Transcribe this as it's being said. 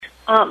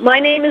My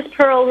name is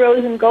Pearl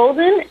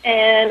Rosen-Golden,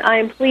 and I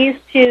am pleased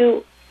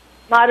to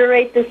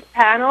moderate this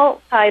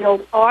panel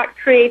titled Art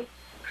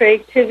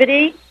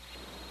Creativity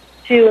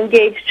to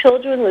Engage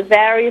Children with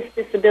Various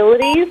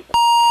Disabilities.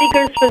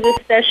 Speakers for this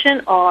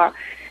session are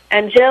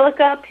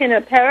Angelica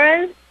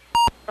Pina-Perez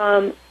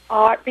from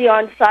Art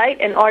Beyond Sight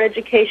and Art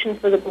Education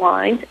for the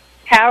Blind,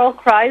 Carol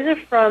Kreiser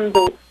from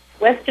the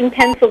Western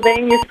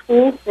Pennsylvania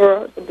School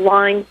for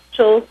Blind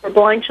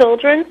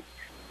Children,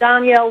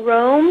 Danielle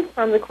Rome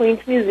from the Queens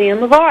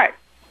Museum of Art.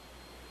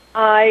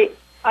 I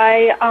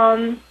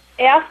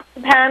asked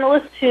the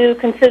panelists to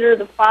consider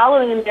the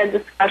following in their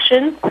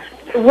discussion.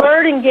 The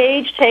word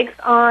engage takes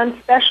on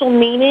special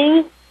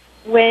meaning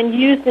when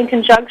used in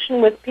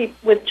conjunction with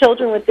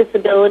children with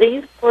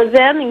disabilities. For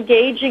them,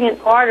 engaging in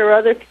art or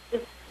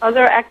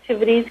other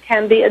activities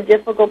can be a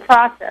difficult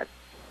process.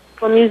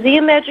 For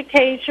museum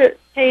educators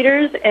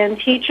and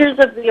teachers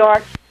of the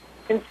arts,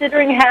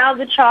 considering how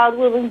the child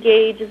will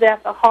engage is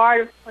at the heart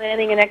of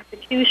planning and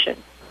execution.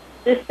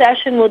 This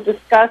session will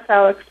discuss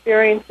our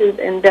experiences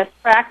and best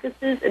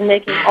practices in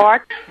making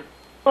art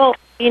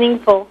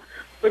meaningful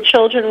for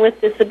children with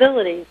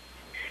disabilities.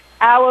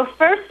 Our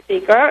first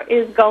speaker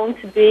is going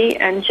to be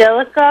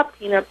Angelica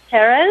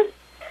Pina-Perez.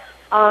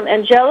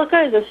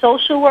 Angelica is a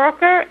social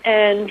worker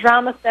and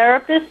drama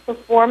therapist,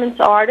 performance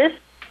artist,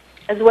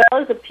 as well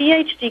as a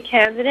PhD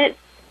candidate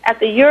at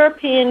the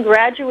European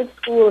Graduate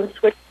School in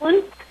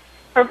Switzerland.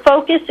 Her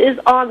focus is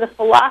on the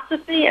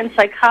philosophy and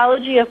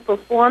psychology of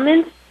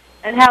performance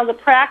and how the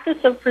practice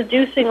of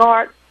producing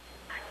art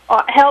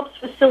helps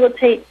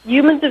facilitate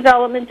human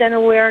development and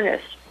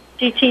awareness.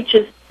 She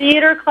teaches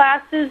theater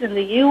classes in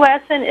the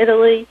U.S. and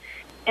Italy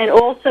and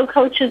also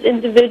coaches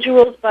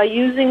individuals by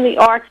using the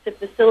arts to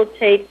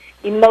facilitate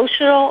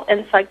emotional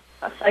and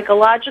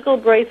psychological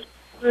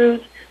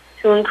breakthroughs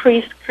to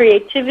increase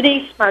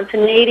creativity,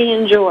 spontaneity,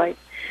 and joy.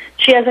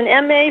 She has an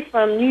MA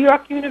from New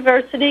York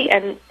University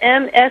and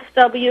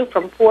MSW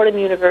from Fordham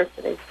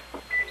University.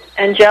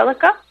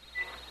 Angelica?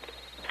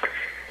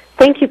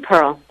 Thank you,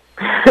 Pearl.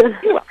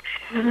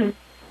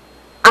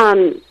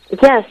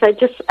 Yes,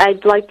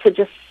 I'd like to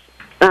just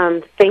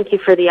thank you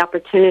for the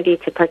opportunity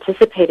to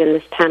participate in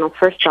this panel,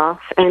 first off,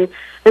 and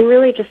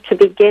really just to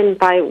begin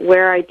by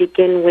where I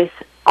begin with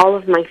all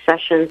of my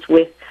sessions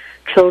with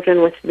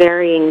children with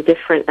varying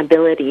different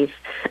abilities.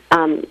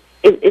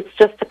 It's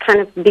just to kind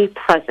of be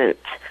present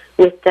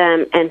with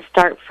them and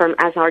start from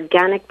as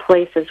organic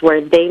places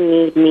where they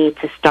need me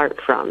to start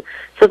from.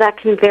 So that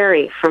can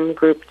vary from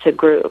group to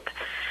group.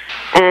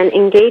 And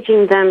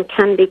engaging them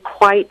can be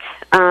quite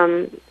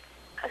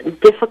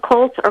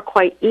difficult or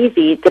quite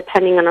easy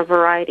depending on a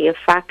variety of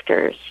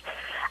factors.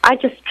 I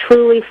just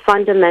truly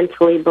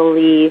fundamentally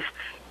believe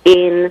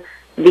in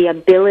the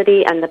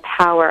ability and the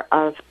power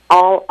of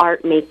all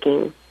art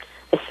making,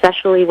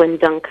 especially when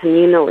done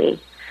communally,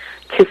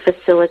 to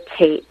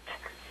facilitate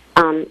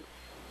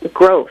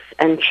growth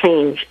and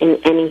change in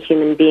any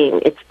human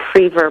being. It's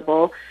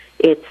pre-verbal.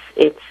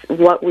 It's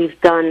what we've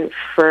done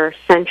for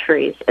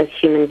centuries as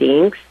human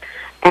beings.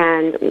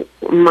 And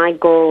my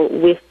goal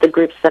with the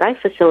groups that I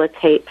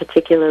facilitate,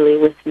 particularly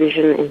with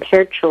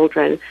vision-impaired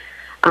children,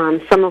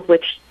 some of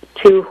which,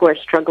 too, who are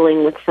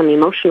struggling with some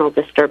emotional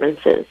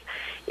disturbances,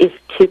 is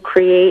to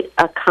create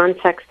a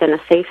context and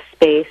a safe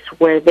space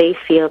where they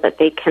feel that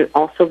they can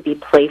also be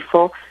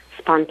playful,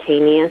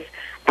 spontaneous,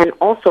 and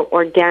also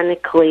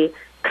organically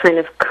kind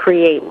of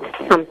create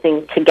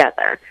something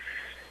together.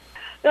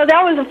 So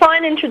that was a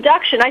fine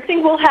introduction. I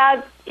think we'll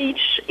have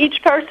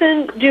each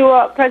person do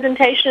a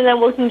presentation, and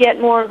then we can get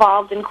more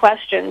involved in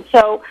questions.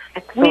 So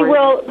Excellent. We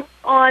will move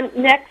on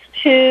next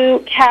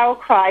to Carol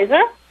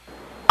Kreiser.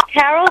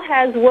 Carol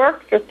has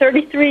worked for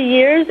 33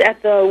 years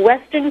at the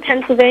Western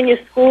Pennsylvania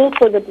School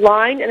for the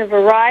Blind in a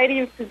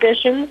variety of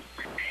positions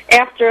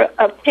after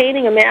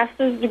obtaining a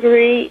master's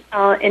degree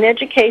in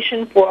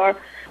education for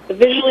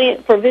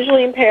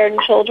visually impaired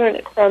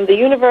children from the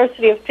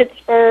University of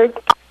Pittsburgh.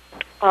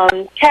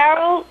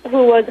 Carol,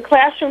 who was a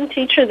classroom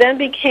teacher, then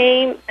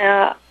became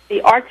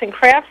the arts and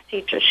crafts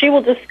teacher. She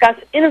will discuss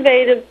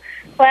innovative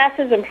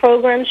classes and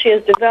programs she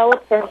has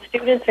developed for her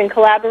students in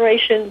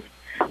collaborations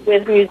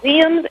with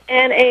museums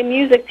and a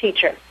music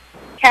teacher.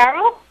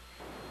 Carol?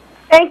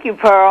 Thank you,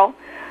 Pearl.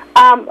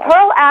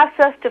 Pearl asked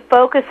us to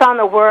focus on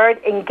the word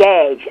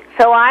engage.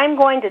 So I'm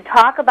going to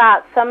talk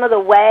about some of the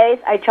ways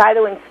I try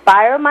to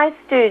inspire my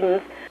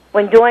students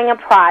when doing a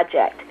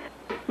project.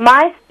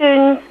 My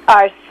students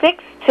are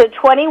 6 to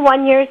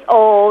 21 years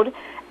old,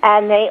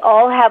 and they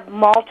all have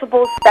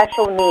multiple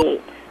special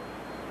needs.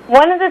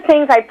 One of the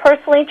things I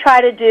personally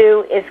try to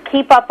do is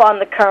keep up on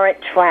the current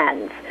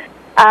trends.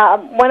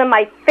 One of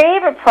my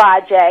favorite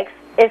projects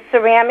is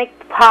ceramic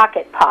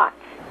pocket pots.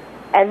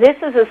 And this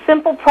is a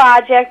simple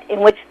project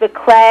in which the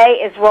clay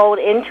is rolled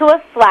into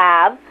a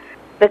slab.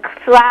 The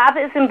slab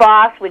is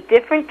embossed with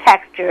different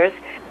textures,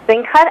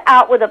 then cut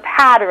out with a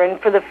pattern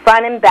for the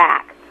front and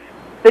back.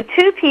 The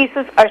two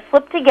pieces are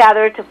slipped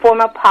together to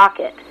form a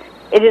pocket.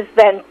 It is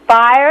then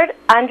fired,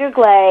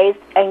 underglazed,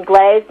 and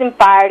glazed and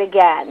fired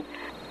again.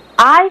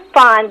 I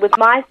find with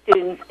my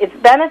students it's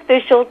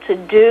beneficial to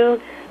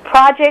do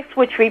projects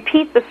which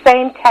repeat the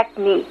same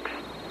techniques.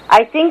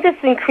 I think this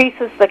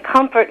increases the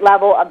comfort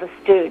level of the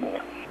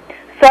student.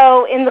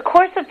 So in the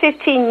course of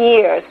 15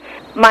 years,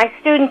 my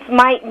students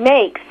might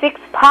make 6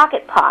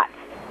 pocket pots,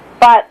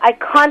 but I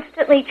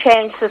constantly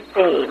change the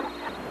theme.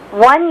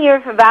 One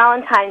year for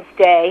Valentine's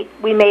Day,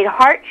 we made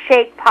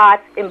heart-shaped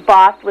pots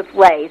embossed with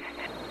lace.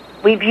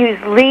 We've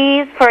used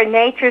leaves for a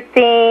nature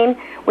theme.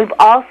 We've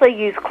also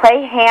used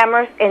clay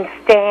hammers and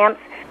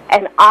stamps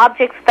and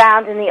objects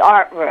found in the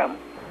art room.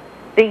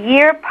 The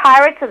year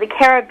Pirates of the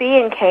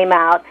Caribbean came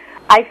out,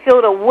 I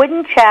filled a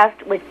wooden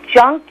chest with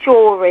junk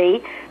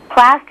jewelry,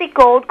 plastic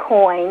gold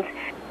coins,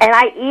 and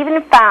I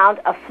even found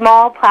a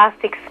small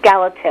plastic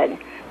skeleton.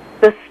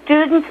 The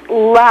students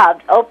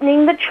loved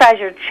opening the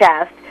treasure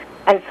chest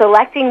and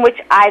selecting which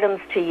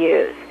items to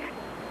use.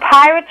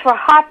 Pirates were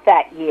hot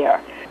that year,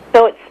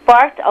 so it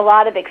sparked a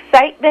lot of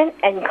excitement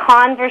and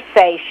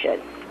conversation.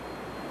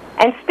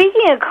 And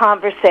speaking of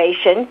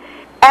conversation,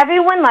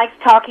 everyone likes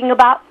talking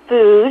about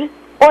food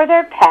or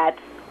their pets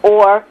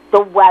or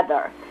the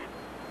weather.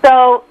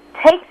 So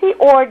take the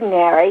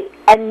ordinary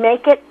and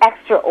make it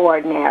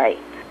extraordinary.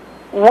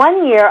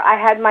 One year I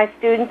had my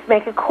students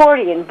make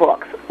accordion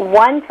books,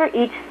 one for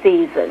each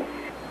season.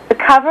 The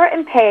cover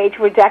and page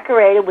were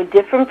decorated with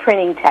different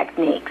printing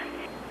techniques.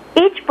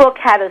 Each book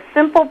had a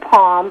simple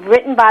poem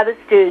written by the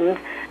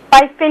students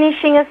by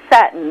finishing a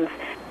sentence,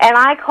 and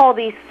I call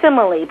these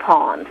simile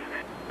poems.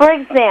 For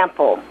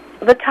example,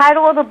 the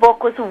title of the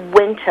book was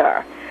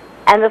Winter,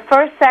 and the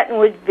first sentence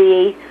would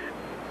be,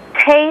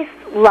 taste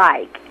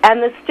like,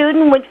 and the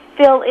student would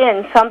fill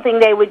in something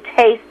they would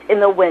taste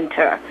in the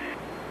winter.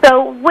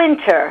 So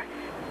winter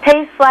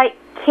tastes like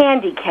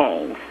candy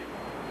canes,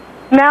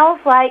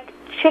 smells like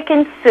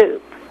chicken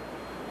soup,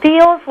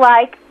 feels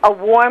like a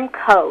warm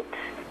coat,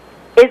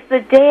 is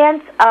the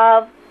dance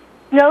of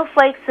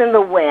snowflakes in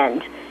the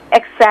wind,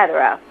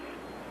 etc.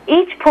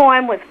 Each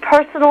poem was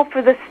personal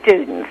for the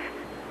students.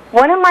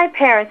 One of my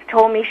parents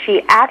told me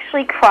she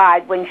actually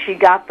cried when she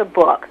got the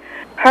book.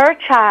 Her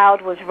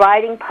child was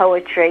writing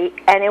poetry,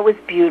 and it was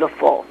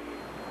beautiful.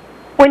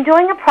 When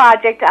doing a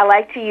project, I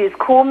like to use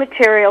cool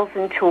materials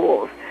and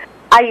tools.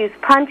 I use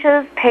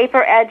punches,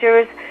 paper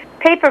edgers,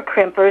 paper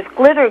crimpers,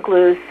 glitter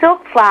glues,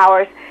 silk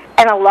flowers,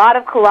 and a lot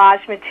of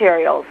collage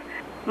materials.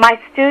 My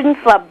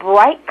students love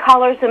bright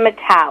colors and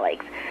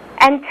metallics,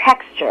 and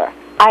texture.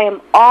 I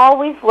am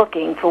always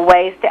looking for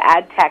ways to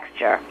add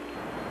texture.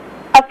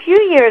 A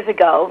few years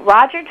ago,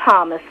 Roger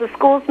Thomas, the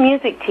school's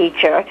music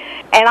teacher,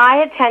 and I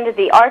attended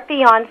the Art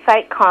Beyond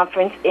Sight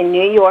conference in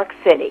New York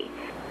City.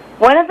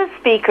 One of the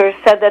speakers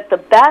said that the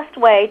best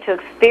way to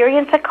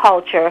experience a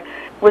culture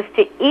was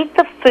to eat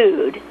the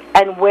food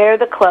and wear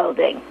the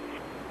clothing.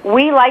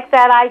 We liked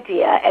that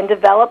idea and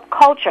developed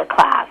Culture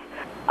Class,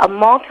 a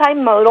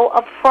multimodal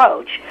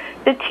approach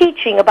to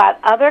teaching about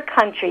other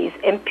countries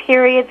in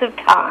periods of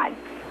time.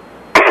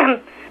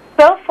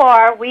 So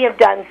far, we have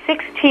done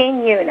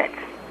 16 units.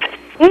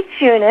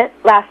 Each unit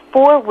lasts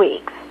 4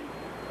 weeks,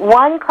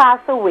 1 class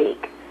a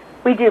week.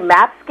 We do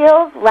map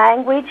skills,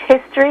 language,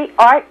 history,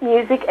 art,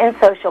 music, and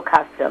social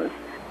customs.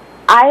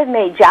 I have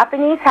made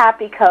Japanese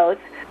happy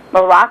coats,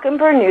 Moroccan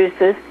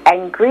burnouses,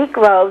 and Greek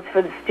robes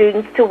for the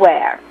students to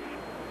wear.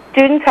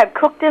 Students have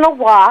cooked in a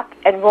wok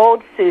and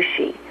rolled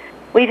sushi.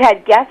 We've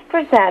had guest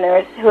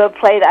presenters who have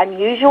played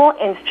unusual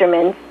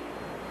instruments,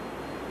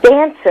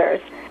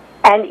 dancers,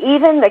 and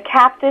even the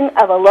captain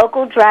of a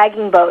local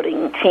dragging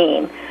boating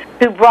team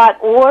who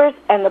brought oars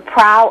and the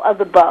prow of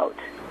the boat.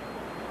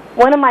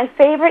 One of my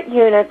favorite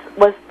units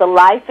was the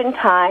life and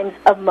times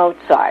of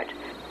Mozart.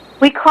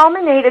 We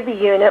culminated the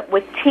unit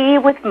with tea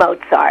with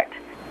Mozart.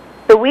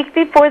 The week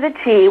before the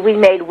tea, we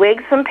made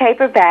wigs from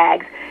paper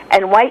bags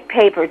and white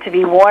paper to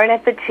be worn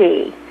at the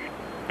tea.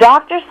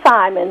 Dr.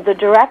 Simon, the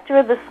director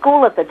of the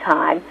school at the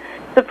time,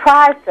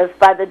 surprised us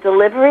by the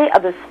delivery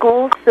of the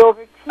school's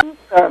silver tea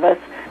service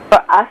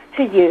for us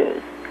to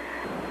use.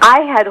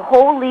 I had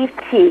whole leaf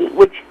tea,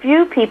 which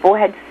few people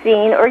had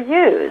seen or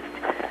used.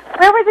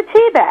 Where were the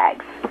tea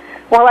bags?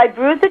 While I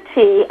brewed the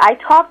tea, I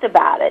talked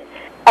about it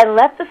and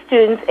let the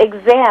students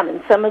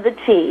examine some of the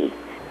tea.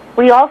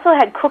 We also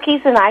had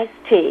cookies and iced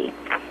tea.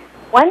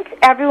 Once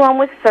everyone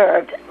was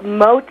served,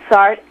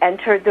 Mozart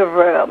entered the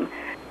room,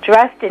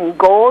 dressed in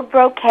gold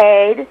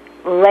brocade,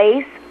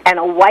 lace, and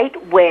a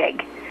white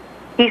wig.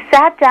 He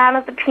sat down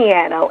at the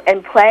piano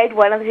and played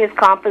one of his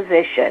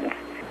compositions.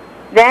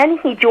 Then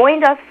he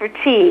joined us for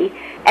tea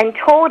and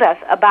told us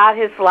about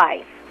his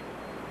life.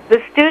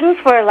 The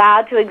students were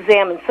allowed to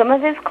examine some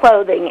of his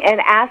clothing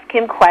and ask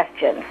him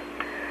questions.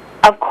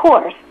 Of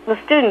course, the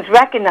students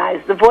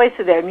recognized the voice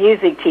of their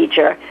music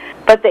teacher,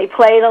 but they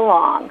played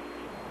along.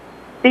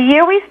 The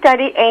year we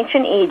studied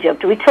ancient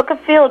Egypt, we took a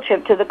field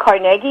trip to the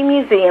Carnegie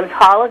Museum's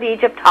Hall of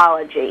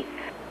Egyptology.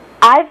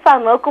 I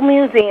found local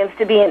museums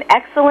to be an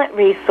excellent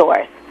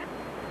resource.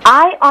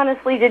 I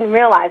honestly didn't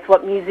realize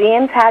what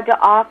museums had to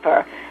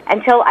offer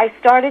until I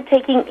started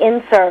taking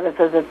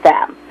in-services at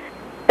them.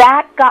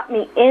 That got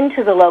me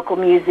into the local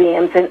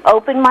museums and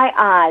opened my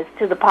eyes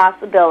to the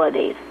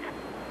possibilities.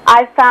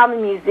 I found the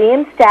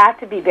museum staff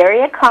to be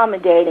very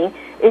accommodating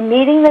in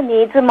meeting the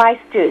needs of my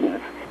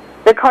students.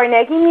 The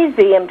Carnegie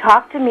Museum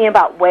talked to me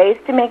about ways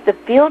to make the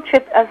field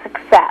trip a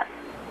success.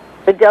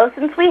 The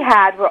docents we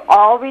had were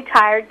all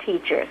retired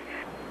teachers.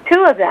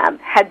 2 of them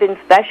had been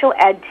special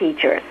ed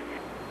teachers.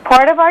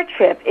 Part of our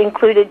trip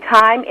included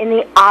time in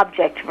the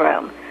object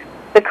room.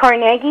 The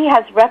Carnegie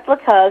has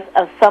replicas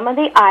of some of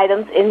the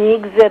items in the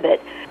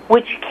exhibit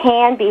which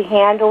can be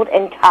handled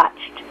and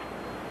touched.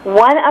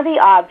 One of the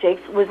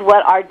objects was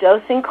what our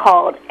docent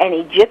called an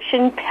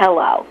Egyptian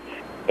pillow.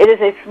 It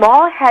is a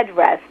small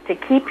headrest to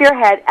keep your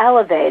head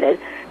elevated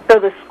so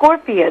the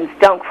scorpions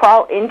don't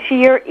crawl into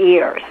your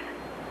ears.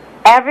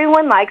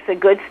 Everyone likes a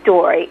good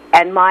story,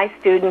 and my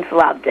students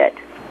loved it.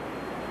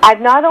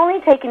 I've not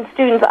only taken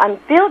students on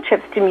field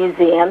trips to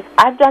museums,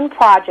 I've done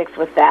projects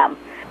with them.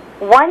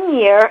 One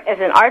year, as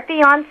an Art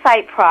Beyond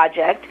Sight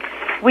project,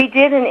 we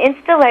did an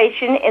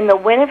installation in the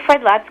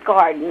Winifred Lutz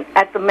Garden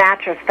at the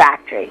Mattress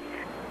Factory.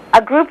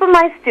 A group of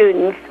my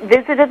students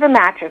visited the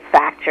mattress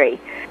factory.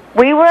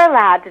 We were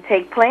allowed to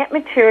take plant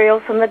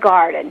materials from the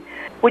garden,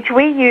 which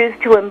we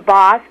used to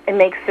emboss and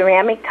make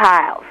ceramic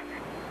tiles.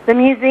 The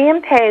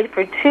museum paid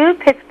for 2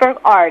 Pittsburgh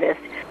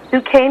artists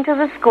who came to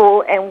the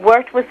school and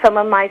worked with some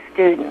of my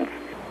students.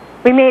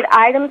 We made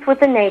items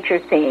with a nature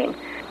theme: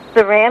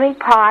 ceramic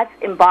pots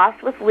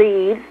embossed with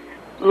leaves,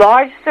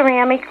 large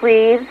ceramic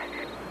leaves,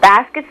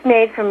 baskets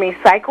made from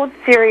recycled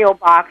cereal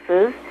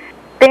boxes,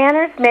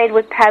 banners made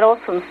with petals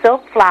from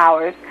silk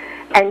flowers,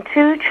 and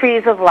 2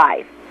 trees of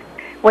life.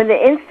 When the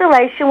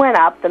installation went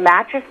up, the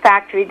Mattress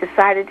Factory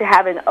decided to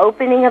have an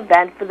opening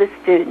event for the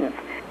students,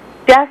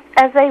 just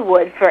as they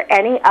would for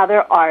any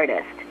other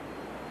artist.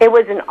 It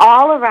was an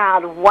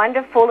all-around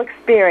wonderful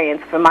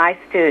experience for my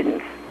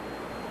students.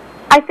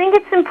 I think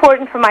it's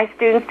important for my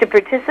students to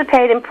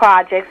participate in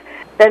projects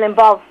that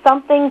involve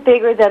something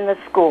bigger than the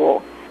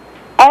school.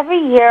 Every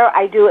year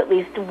I do at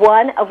least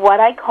one of what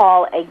I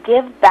call a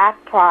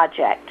give-back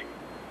project.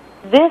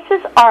 This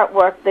is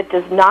artwork that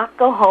does not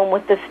go home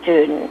with the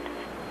student.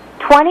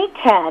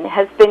 2010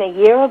 has been a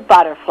year of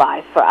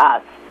butterflies for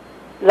us.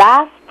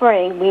 Last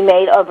spring we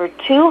made over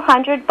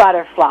 200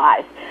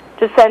 butterflies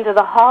to send to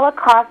the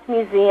Holocaust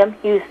Museum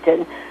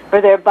Houston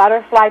for their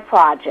butterfly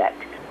project.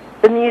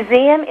 The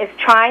museum is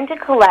trying to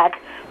collect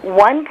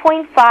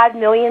 1.5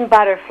 million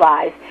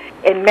butterflies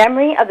in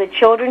memory of the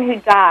children who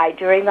died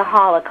during the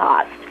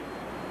Holocaust.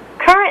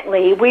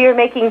 Currently, we are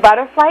making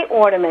butterfly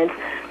ornaments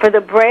for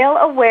the Braille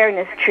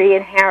Awareness Tree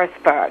in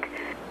Harrisburg.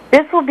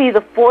 This will be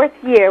the 4th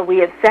year we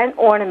have sent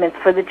ornaments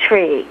for the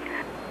tree.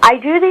 I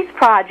do these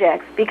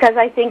projects because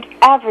I think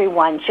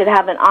everyone should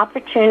have an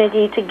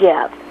opportunity to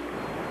give.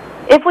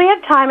 If we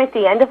have time at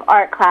the end of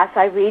art class,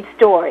 I read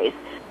stories.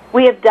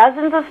 We have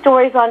dozens of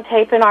stories on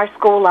tape in our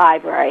school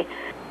library,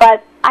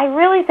 but I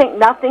really think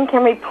nothing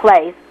can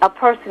replace a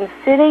person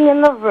sitting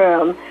in the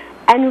room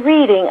and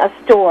reading a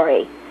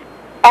story.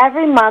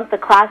 Every month, the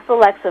class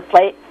selects a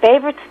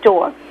favorite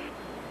story,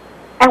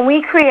 and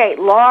we create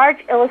large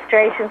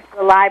illustrations for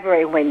the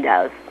library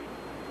windows.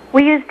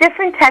 We use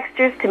different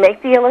textures to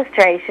make the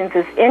illustrations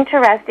as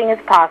interesting as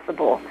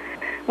possible.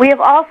 We have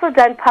also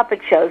done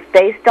puppet shows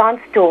based on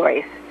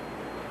stories.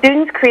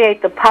 Students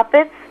create the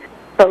puppets,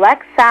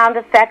 select sound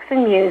effects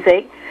and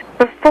music,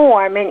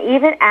 perform, and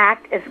even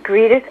act as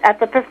greeters at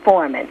the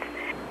performance.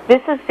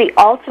 This is the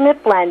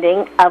ultimate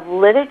blending of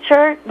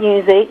literature,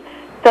 music,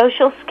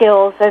 social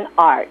skills, and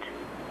art.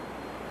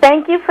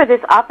 Thank you for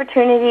this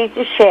opportunity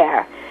to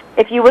share.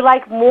 If you would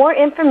like more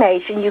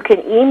information, you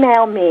can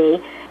email me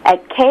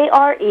at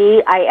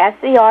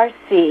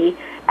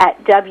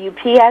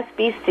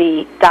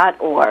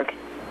kreicerc@wpsbc.org.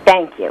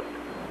 Thank you.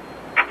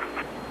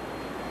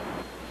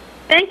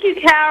 Thank you,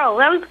 Carol.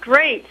 That was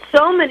great.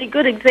 So many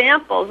good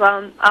examples.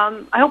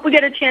 I hope we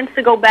get a chance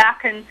to go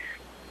back and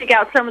pick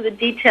out some of the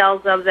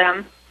details of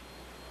them.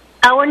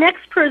 Our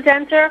next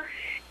presenter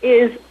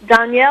is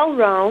Danielle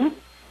Rome.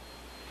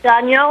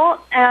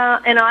 Danielle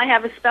and I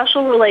have a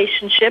special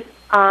relationship.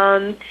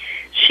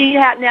 She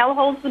now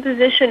holds the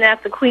position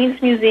at the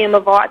Queens Museum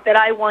of Art that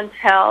I once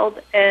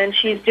held, and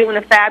she's doing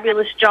a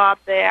fabulous job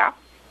there.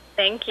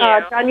 Thank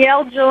you.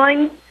 Danielle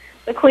joined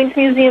the Queens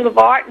Museum of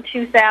Art in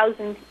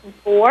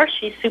 2004.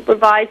 She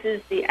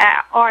supervises the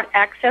Art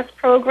Access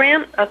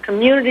Program, a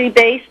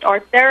community-based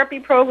art therapy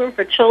program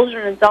for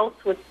children and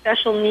adults with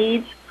special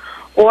needs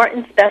or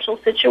in special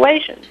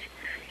situations.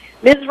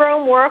 Ms.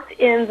 Rome worked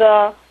in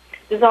the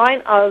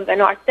design of an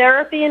art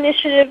therapy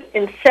initiative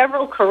in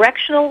several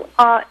correctional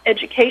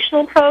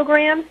educational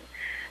programs.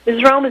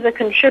 Ms. Rome is a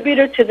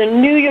contributor to the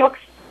New York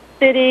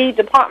City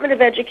Department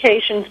of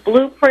Education's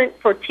Blueprint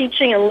for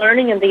Teaching and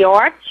Learning in the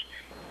Arts.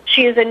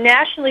 She is a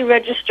nationally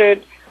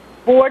registered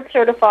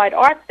board-certified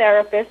art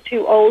therapist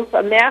who holds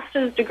a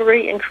master's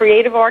degree in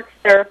creative arts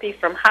therapy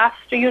from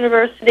Hofstra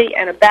University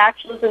and a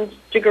bachelor's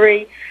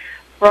degree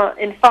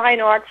in fine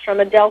arts from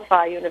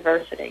Adelphi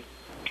University.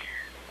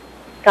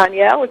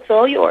 Danielle, it's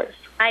all yours.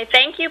 Hi,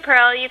 thank you,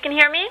 Pearl. You can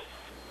hear me?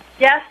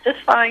 Yes,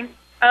 just fine.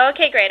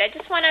 Okay, great. I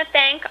just want to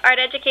thank Art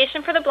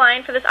Education for the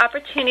Blind for this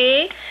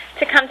opportunity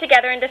to come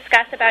together and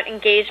discuss about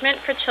engagement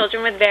for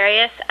children with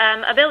various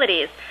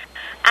abilities.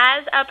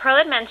 As Pearl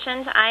had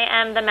mentioned, I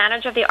am the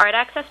manager of the Art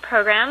Access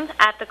program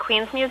at the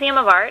Queens Museum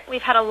of Art.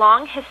 We've had a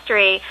long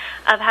history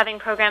of having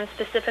programs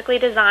specifically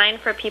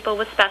designed for people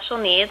with special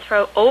needs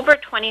for over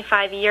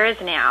 25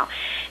 years now.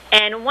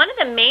 And one of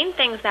the main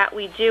things that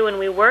we do and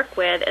we work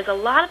with is a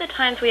lot of the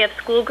times we have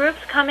school groups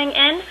coming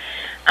in.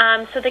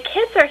 So the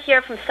kids are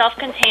here from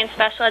self-contained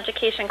special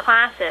education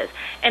classes,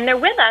 and they're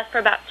with us for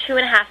about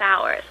 2.5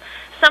 hours.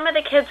 Some of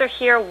the kids are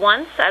here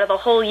once out of the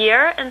whole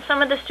year, and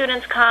some of the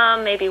students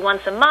come maybe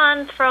once a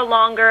month for a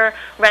longer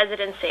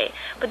residency.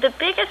 But the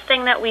biggest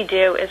thing that we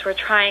do is we're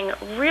trying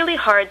really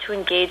hard to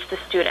engage the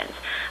students.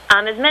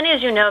 As many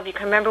as you know, if you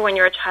can remember when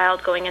you're a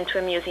child going into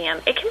a museum,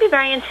 it can be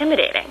very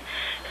intimidating.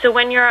 So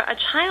when you're a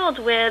child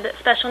with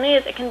special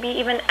needs, it can be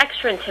even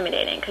extra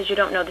intimidating because you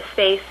don't know the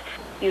space,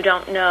 you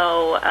don't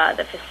know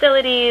the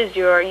facilities,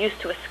 you're used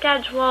to a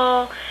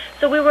schedule.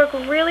 So we work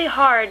really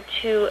hard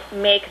to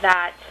make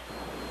that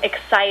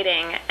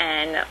exciting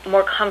and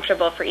more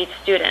comfortable for each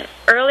student.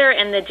 Earlier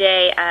in the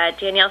day,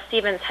 Danielle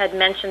Stevens had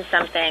mentioned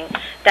something,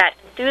 that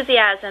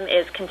enthusiasm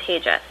is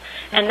contagious.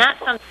 And that's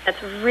something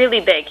that's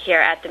really big here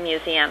at the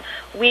museum.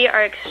 We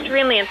are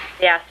extremely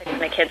enthusiastic when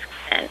the kids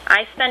come in.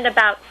 I spend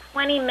about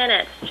 20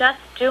 minutes just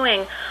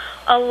doing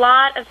a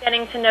lot of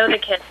getting to know the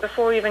kids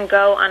before we even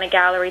go on a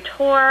gallery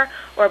tour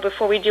or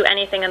before we do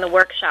anything in the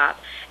workshop.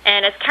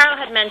 And as Carol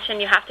had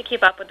mentioned, you have to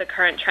keep up with the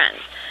current trends.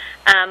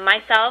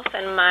 Myself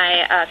and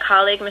my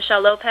colleague,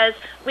 Michelle Lopez,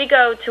 we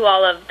go to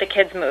all of the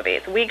kids'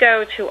 movies. We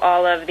go to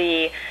all of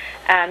the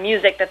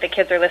music that the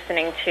kids are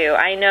listening to.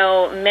 I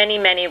know many,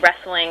 many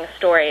wrestling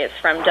stories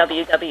from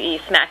WWE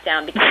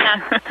SmackDown because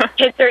that's what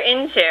kids are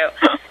into.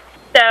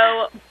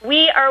 So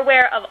we are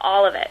aware of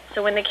all of it.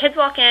 So when the kids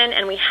walk in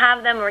and we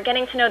have them, we're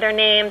getting to know their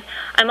names,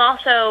 I'm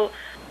also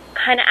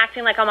kind of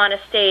acting like I'm on a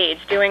stage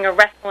doing a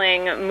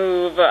wrestling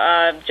move,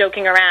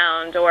 joking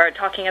around or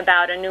talking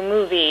about a new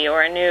movie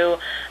or a new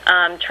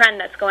trend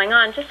that's going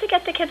on, just to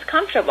get the kids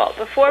comfortable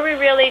before we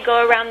really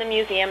go around the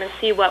museum and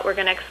see what we're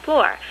going to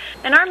explore.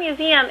 In our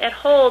museum, it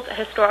holds a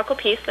historical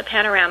piece, the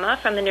panorama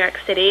from the New York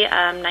City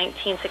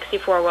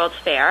 1964 World's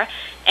Fair,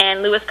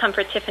 and Louis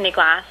Comfort Tiffany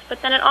glass,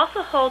 but then it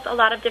also holds a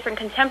lot of different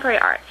contemporary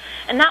art.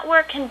 And that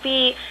work can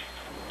be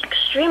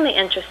extremely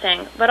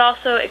interesting, but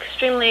also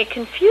extremely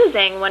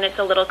confusing when it's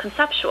a little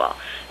conceptual.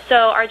 So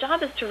our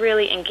job is to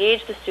really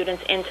engage the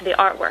students into the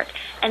artwork,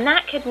 and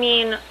that could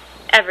mean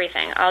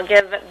everything. I'll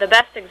give the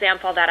best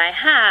example that I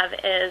have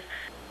is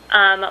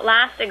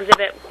last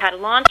exhibit we had a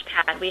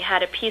Launchpad. We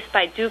had a piece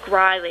by Duke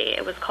Riley.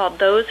 It was called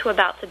Those Who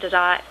About to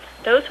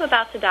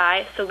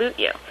Die Salute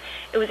You.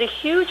 It was a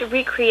huge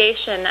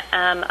recreation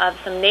of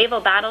some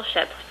naval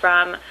battleships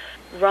from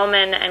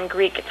Roman and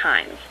Greek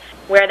times,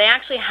 where they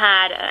actually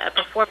had a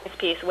performance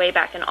piece way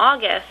back in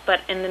August,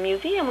 but in the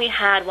museum we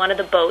had one of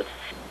the boats.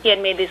 He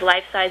had made these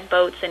life-size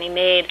boats, and he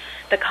made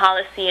the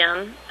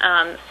Colosseum,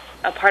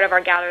 a part of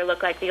our gallery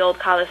looked like the old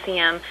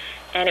Colosseum,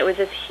 and it was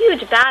this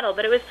huge battle,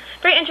 but it was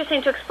very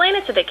interesting to explain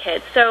it to the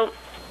kids. So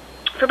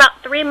for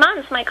about 3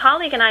 months, my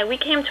colleague and I, we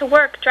came to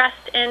work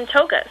dressed in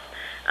togas.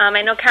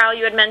 I know, Carol,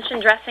 you had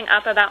mentioned dressing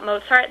up about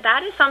Mozart.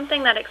 That is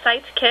something that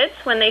excites kids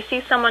when they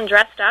see someone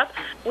dressed up.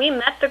 We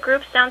met the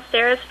groups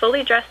downstairs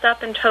fully dressed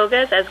up in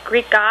togas as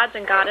Greek gods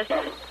and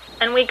goddesses,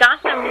 and we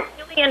got them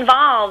really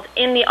involved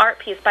in the art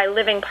piece by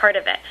living part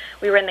of it.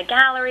 We were in the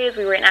galleries.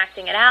 We were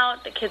enacting it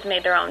out. The kids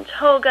made their own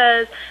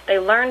togas. They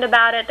learned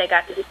about it. They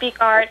got to speak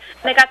art.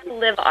 And they got to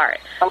live art.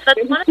 So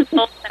that's one of the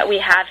goals that we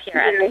have here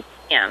at the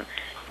museum,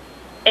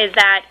 is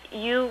that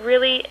you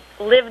really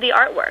live the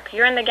artwork.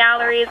 You're in the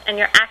galleries and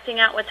you're acting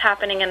out what's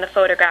happening in the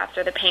photographs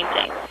or the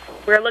paintings.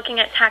 We're looking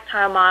at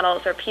tactile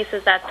models or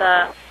pieces that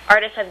the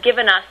artists have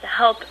given us to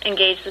help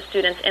engage the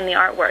students in the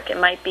artwork. It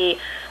might be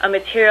a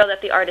material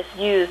that the artist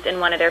used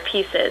in one of their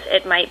pieces.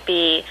 It might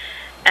be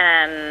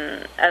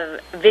a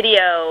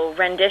video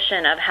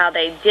rendition of how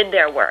they did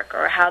their work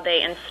or how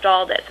they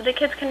installed it. So the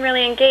kids can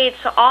really engage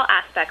to all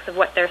aspects of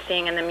what they're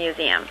seeing in the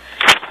museum.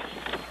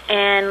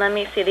 And let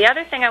me see, the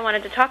other thing I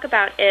wanted to talk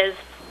about is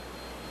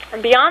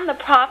beyond the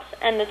props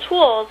and the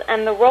tools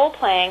and the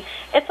role-playing,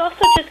 it's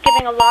also just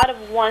giving a lot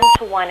of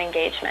one-to-one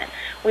engagement.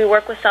 We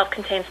work with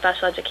self-contained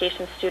special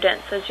education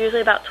students, so it's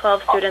usually about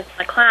 12 students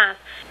in a class,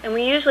 and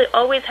we usually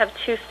always have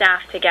 2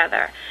 staff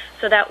together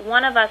so that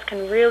one of us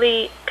can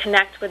really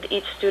connect with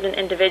each student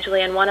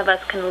individually and one of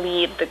us can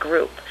lead the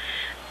group.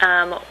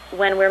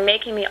 When we're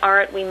making the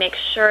art, we make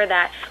sure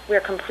that we're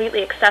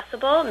completely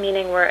accessible,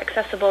 meaning we're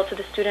accessible to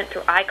the student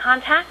through eye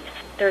contact.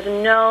 There's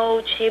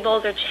no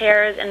tables or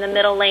chairs in the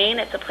middle lane.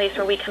 It's a place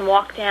where we can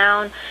walk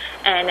down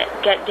and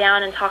get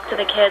down and talk to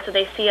the kids so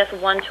they see us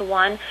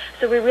one-to-one.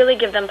 So we really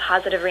give them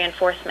positive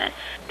reinforcement.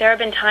 There have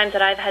been times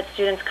that I've had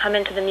students come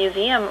into the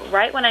museum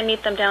right when I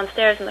meet them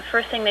downstairs, and the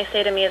first thing they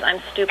say to me is,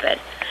 "I'm stupid."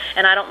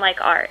 and I don't like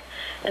art.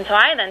 And so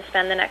I then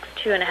spend the next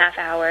 2.5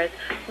 hours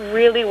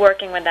really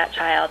working with that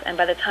child, and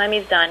by the time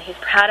he's done, he's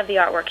proud of the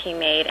artwork he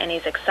made, and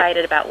he's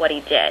excited about what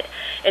he did.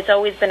 It's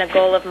always been a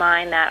goal of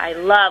mine that I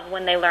love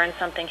when they learn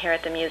something here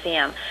at the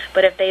museum,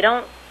 but if they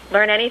don't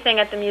learn anything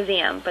at the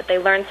museum, but they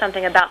learn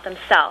something about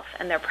themselves,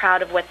 and they're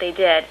proud of what they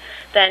did,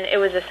 then it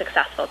was a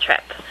successful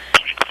trip.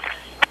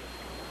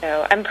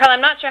 So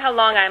I'm not sure how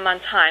long I'm on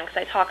time, because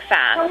I talk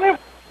fast. Well,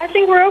 I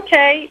think we're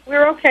okay.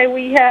 We're okay.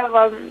 We have...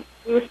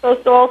 We were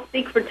supposed to all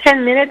speak for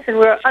 10 minutes, and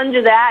we're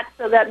under that,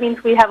 so that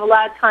means we have a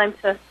lot of time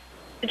to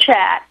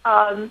chat.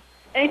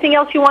 Anything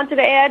else you wanted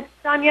to add,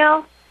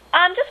 Danielle?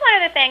 Just one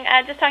other thing,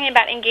 just talking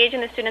about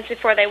engaging the students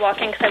before they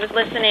walk in, because I was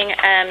listening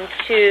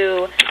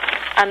to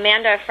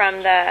Amanda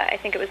from I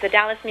think it was the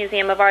Dallas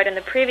Museum of Art in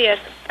the previous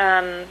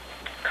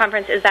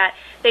conference, is that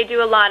they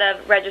do a lot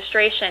of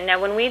registration.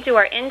 Now, when we do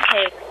our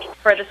intake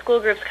for the school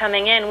groups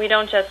coming in, we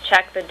don't just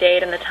check the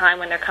date and the time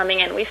when they're coming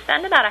in. We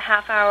spend about a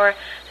half hour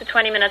to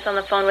 20 minutes on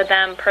the phone with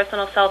them,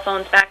 personal cell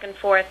phones back and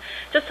forth,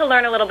 just to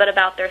learn a little bit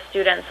about their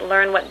students,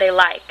 learn what they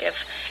like. If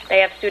they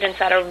have students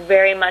that are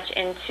very much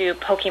into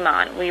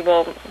Pokemon, we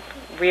will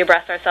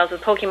reabreast ourselves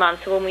with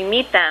Pokemon, so when we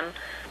meet them,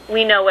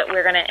 we know what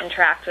we're going to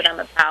interact with them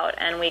about,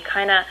 and we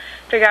kind of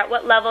figure out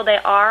what level they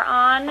are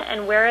on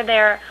and where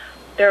their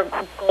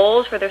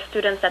goals for their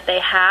students that they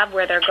have,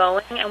 where they're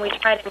going, and we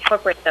try to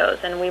incorporate those.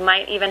 And we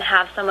might even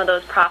have some of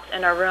those props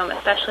in our room,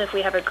 especially if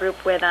we have a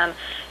group with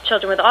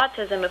children with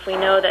autism. If we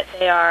know that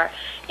they are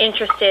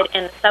interested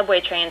in the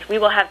subway trains, we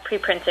will have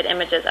pre-printed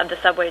images of the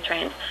subway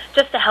trains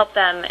just to help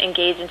them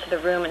engage into the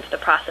room, into the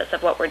process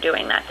of what we're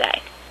doing that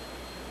day.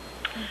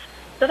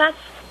 So that's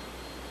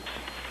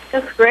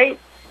great.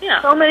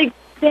 Yeah. So many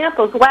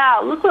examples.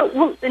 Wow, look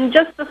what in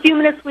just a few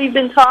minutes we've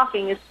been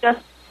talking. It's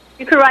just,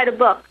 you could write a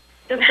book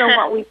just on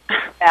what we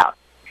talked about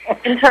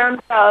in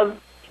terms of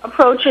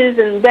approaches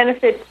and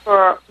benefits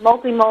for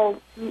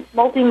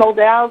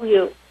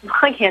multimodality.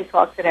 I can't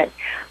talk today.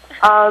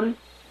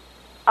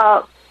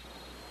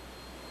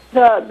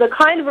 The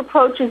kind of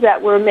approaches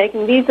that we're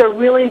making, these are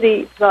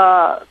really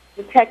the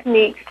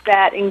techniques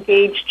that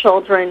engage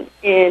children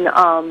in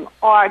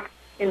art,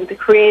 in the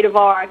creative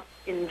arts,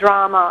 in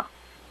drama,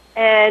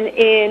 and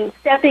in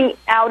stepping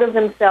out of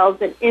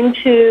themselves and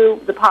into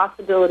the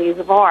possibilities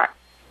of art.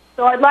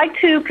 So I'd like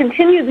to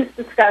continue this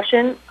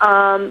discussion.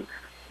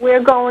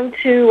 We're going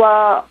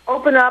to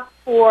open up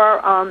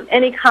for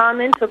any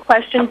comments or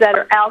questions that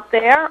are out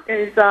there.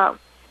 Would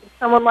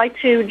someone like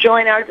to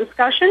join our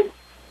discussion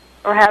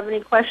or have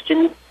any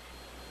questions?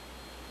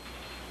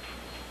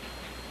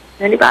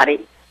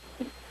 Anybody?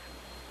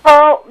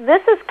 Well,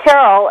 this is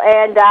Carol,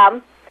 and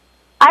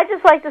I'd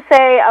just like to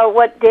say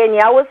what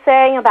Danielle was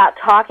saying about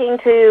talking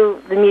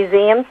to the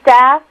museum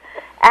staff.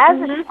 As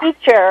a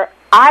teacher,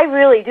 I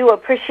really do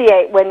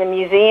appreciate when the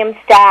museum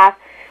staff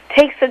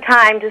takes the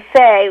time to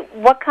say,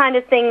 what kind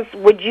of things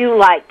would you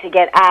like to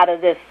get out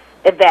of this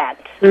event?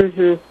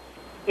 Mm-hmm.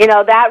 You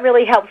know, that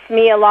really helps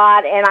me a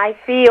lot, and I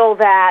feel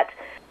that,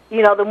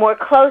 you know, the more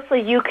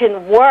closely you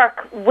can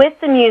work with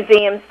the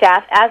museum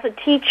staff as a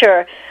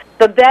teacher,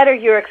 the better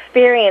your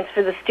experience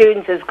for the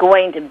students is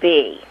going to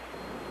be.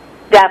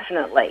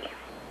 Definitely.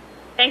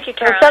 Thank you,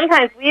 Carol. So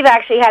sometimes we've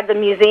actually had the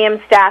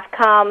museum staff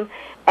come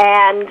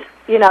and,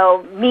 you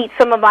know, meet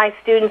some of my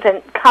students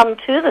and come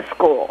to the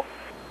school.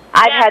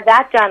 I've had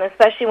that done,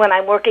 especially when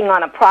I'm working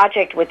on a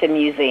project with the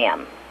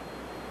museum.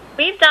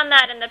 We've done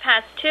that in the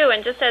past, too,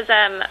 and just as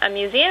a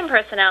museum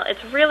personnel, it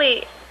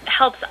really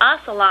helps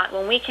us a lot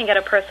when we can get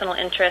a personal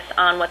interest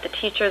on what the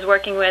teacher is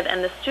working with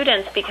and the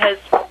students, because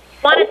we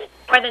want it to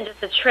be more than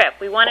just a trip.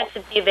 We want it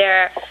to be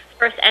their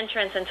first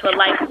entrance into a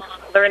lifelong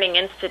learning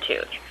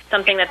institute,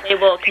 something that they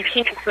will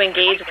continue to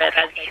engage with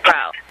as they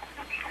grow.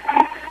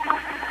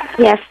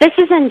 Yes, this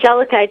is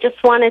Angelica. I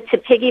just wanted to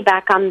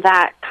piggyback on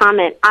that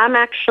comment. I'm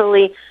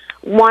actually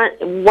one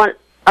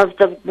of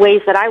the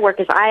ways that I work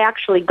is I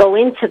actually go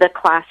into the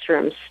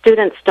classrooms.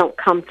 Students don't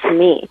come to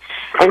me.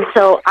 And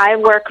so I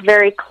work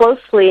very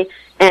closely,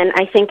 and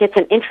I think it's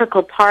an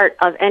integral part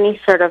of any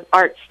sort of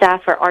art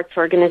staff or arts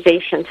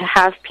organization to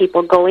have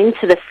people go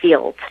into the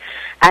field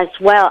as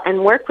well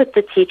and work with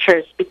the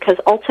teachers, because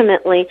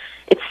ultimately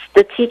it's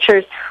the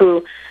teachers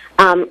who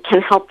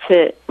can help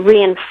to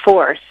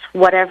reinforce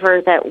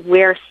whatever that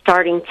we're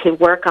starting to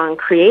work on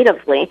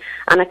creatively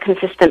on a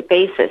consistent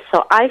basis.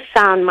 So I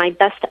found my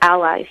best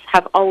allies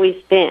have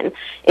always been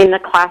in the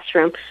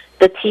classroom,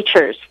 the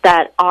teachers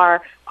that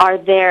are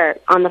there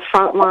on the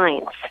front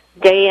lines,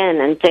 day in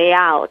and day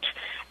out,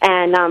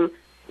 and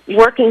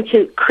working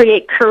to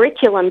create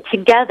curriculum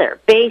together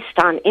based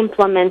on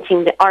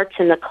implementing the arts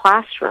in the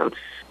classroom,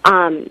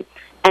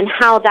 and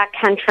how that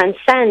can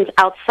transcend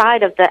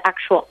outside of the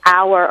actual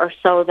hour or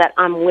so that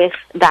I'm with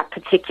that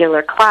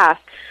particular class,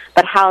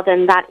 but how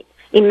then that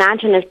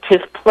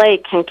imaginative play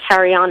can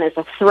carry on as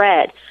a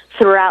thread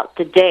throughout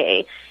the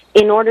day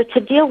in order to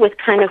deal with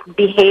kind of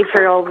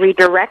behavioral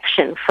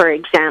redirection, for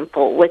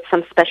example, with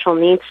some special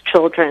needs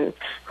children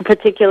who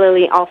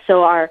particularly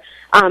also are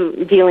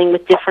dealing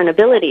with different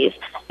abilities.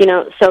 You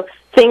know, so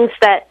things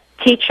that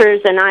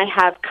teachers and I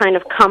have kind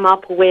of come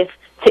up with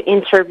to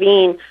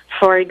intervene,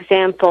 for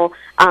example,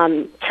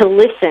 to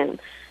listen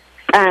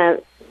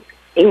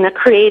in a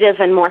creative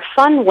and more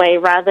fun way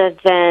rather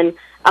than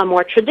a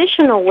more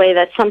traditional way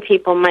that some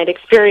people might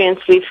experience.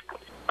 We've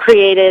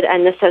created,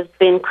 and this has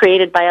been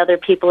created by other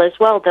people as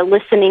well, the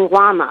listening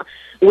llama,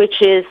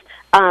 which is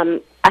a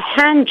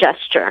hand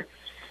gesture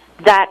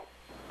that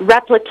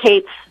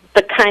replicates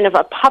the kind of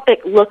a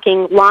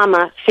puppet-looking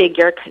llama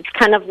figure. It's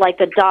kind of like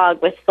a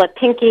dog with the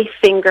pinky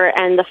finger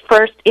and the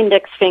first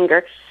index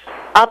finger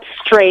up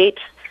straight,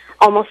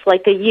 almost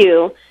like a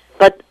U,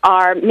 but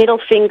our middle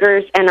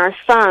fingers and our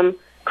thumb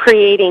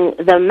creating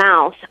the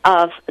mouth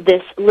of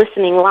this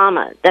listening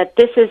llama, that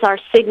this is our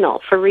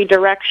signal for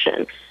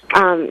redirection,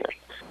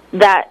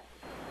 that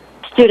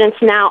students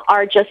now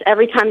are just,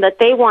 every time that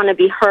they want to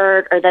be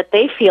heard or that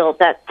they feel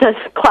that the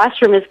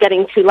classroom is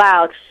getting too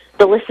loud,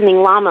 the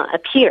listening llama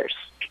appears,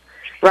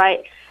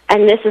 right?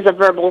 And this is a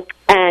verbal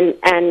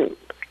and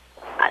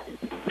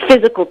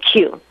physical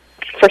cue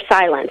for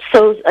silence.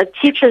 So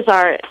teachers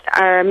are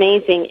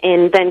amazing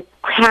in then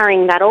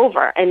carrying that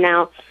over, and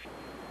now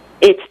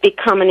it's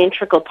become an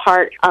integral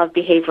part of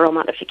behavioral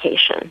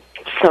modification.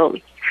 So,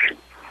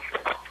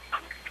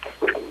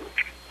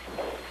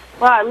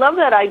 well, I love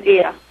that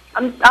idea.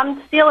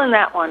 I'm stealing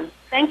that one.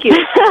 Thank you.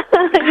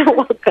 You're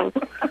welcome.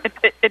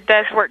 It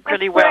does work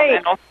really well,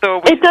 and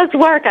also it does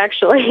work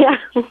actually. Yeah.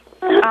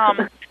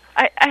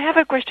 I have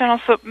a question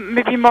also,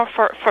 maybe more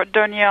for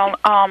Danielle.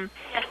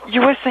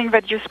 You were saying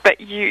that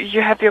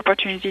you have the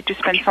opportunity to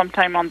spend some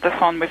time on the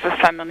phone with the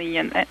family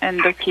and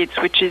the kids,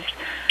 which is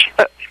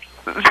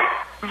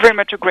very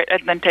much a great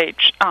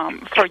advantage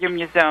for your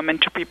museum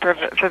and to prepare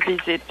the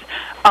visit.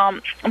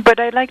 But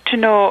I'd like to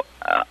know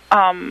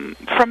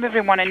from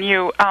everyone and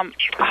you,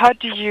 how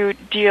do you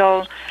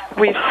deal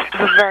with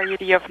the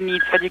variety of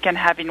needs that you can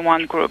have in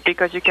one group?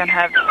 Because you can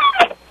have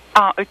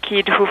a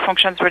kid who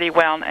functions really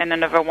well and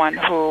another one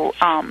who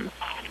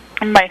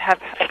might have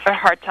a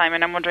hard time,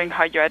 and I'm wondering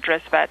how you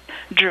address that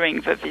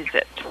during the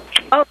visit.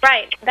 Oh,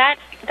 right. That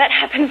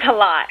happens a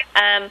lot.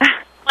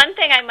 One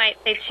thing I might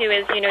say, too,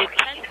 is, you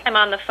spend time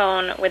on the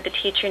phone with the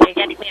teacher and you're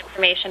getting the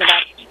information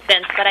about the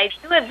students, but I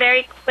do a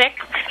very quick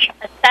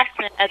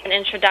assessment as an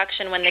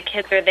introduction when the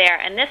kids are there,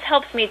 and this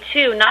helps me,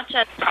 too, not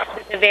just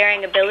with the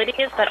varying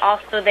abilities, but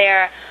also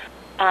their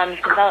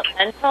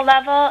developmental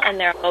level and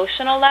their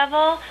emotional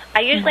level.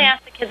 I usually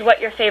ask the kids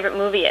what your favorite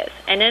movie is,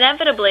 and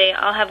inevitably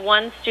I'll have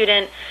one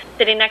student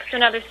sitting next to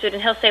another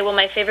student. He'll say, well,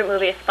 my favorite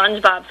movie is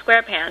SpongeBob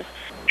SquarePants,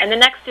 and the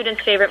next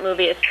student's favorite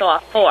movie is Saw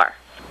 4.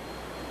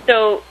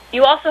 So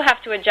you also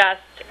have to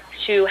adjust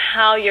to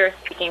how you're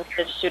speaking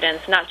to the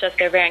students, not just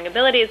their varying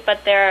abilities,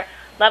 but their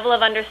level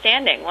of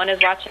understanding. One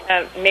is watching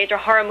a major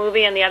horror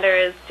movie and the other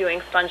is doing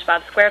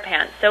SpongeBob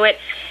SquarePants. So it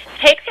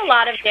takes a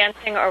lot of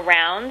dancing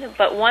around,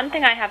 but one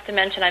thing I have to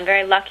mention, I'm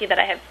very lucky that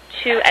I have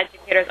two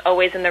educators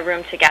always in the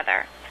room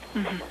together.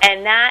 Mm-hmm.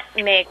 And that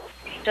makes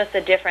just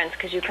a difference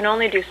because you can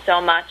only do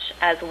so much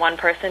as one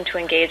person to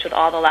engage with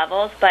all the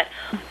levels, but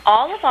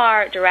all of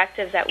our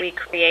directives that we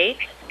create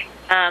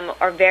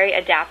are very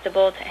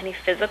adaptable to any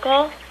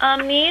physical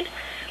need.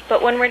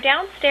 But when we're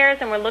downstairs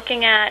and we're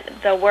looking at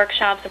the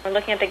workshops and we're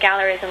looking at the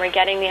galleries and we're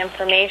getting the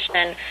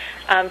information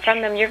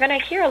from them, you're going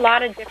to hear a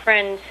lot of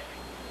different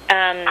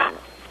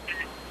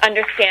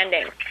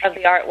understanding of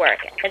the artwork.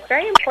 It's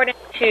very important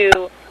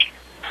to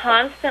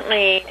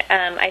constantly,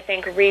 I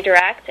think,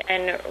 redirect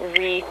and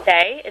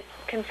re-say. It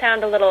can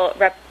sound a little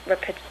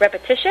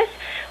repetitious,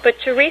 but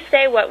to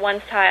re-say what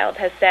one child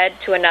has said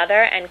to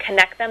another and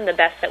connect them the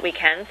best that we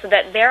can so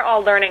that they're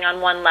all learning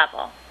on one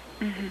level.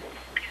 Mm-hmm.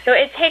 So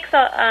it takes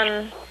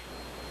a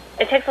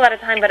lot of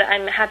time, but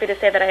I'm happy to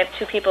say that I have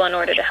two people in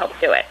order to help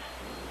do it.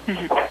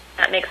 Mm-hmm.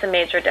 That makes a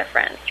major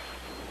difference.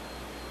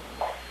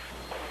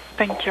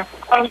 Thank you.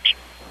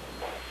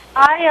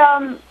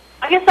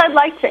 I guess I'd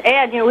like to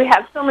add, we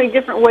have so many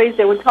different ways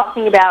that we're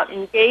talking about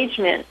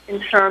engagement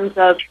in terms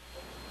of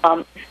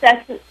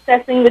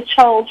assessing the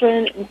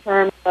children, in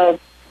terms of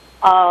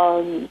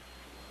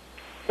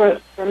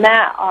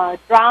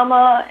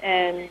drama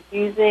and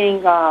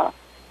using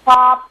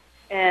props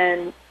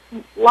and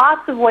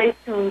lots of ways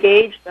to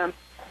engage them.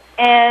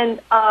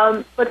 And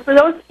but for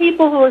those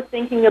people who are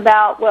thinking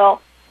about,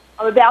 well,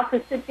 I'm about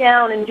to sit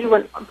down and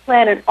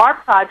plan an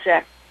art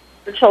project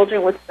for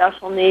children with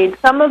special needs,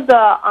 some of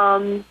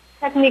the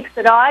techniques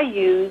that I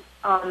use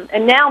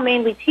and now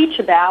mainly teach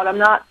about, I'm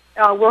not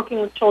working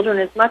with children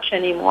as much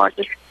anymore,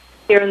 just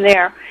here and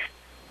there,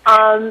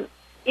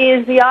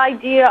 is the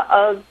idea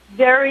of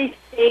very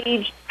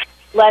staged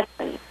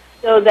lessons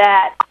so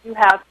that you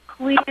have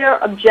clear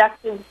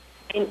objectives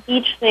in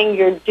each thing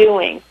you're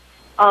doing.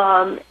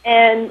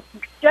 And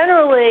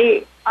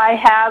generally, I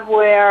have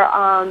where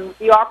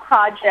the art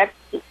project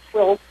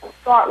will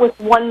start with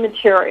one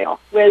material,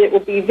 where it will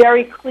be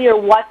very clear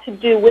what to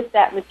do with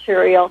that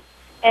material.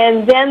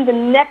 And then the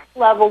next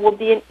level will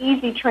be an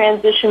easy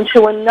transition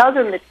to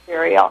another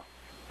material,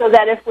 so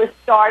that if we're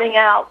starting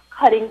out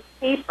cutting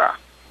paper,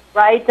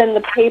 right, then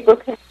the paper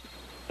can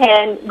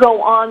can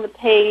go on the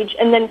page,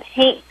 and then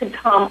paint could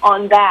come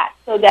on that,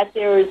 so that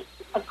there is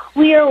a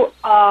clear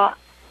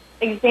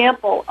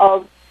example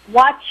of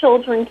what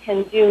children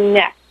can do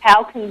next.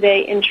 How can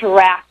they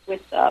interact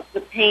with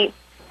the paint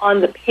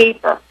on the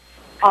paper,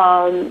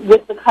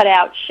 with the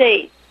cutout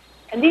shapes.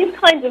 And these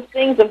kinds of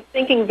things of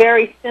thinking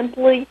very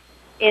simply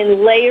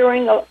in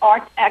layering of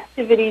art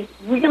activities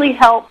really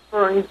help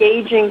for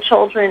engaging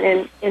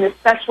children in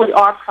especially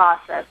our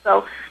process.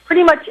 So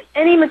pretty much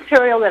any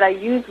material that I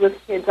use with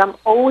kids, I'm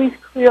always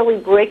clearly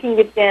breaking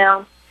it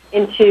down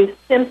into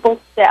simple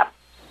steps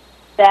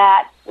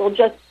that will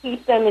just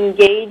keep them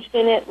engaged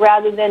in it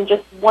rather than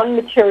just one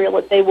material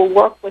that they will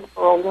work with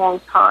for a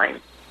long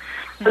time.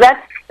 So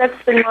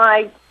that's been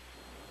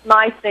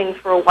my thing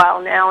for a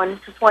while now, and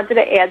just wanted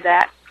to add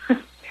that.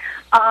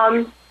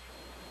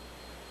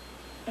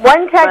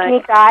 One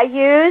technique I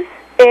use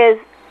is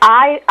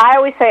I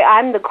always say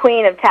I'm the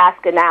queen of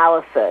task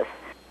analysis.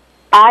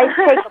 I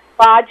take a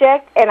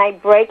project and I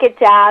break it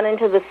down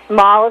into the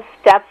smallest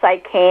steps I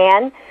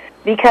can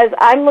because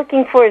I'm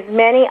looking for as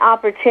many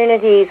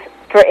opportunities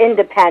for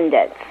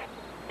independence.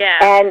 Yeah.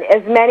 And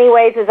as many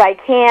ways as I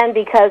can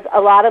because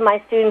a lot of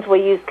my students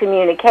will use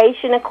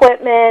communication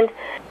equipment.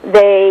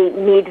 They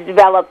need to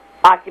develop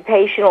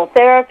occupational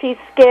therapy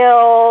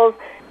skills,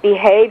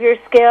 behavior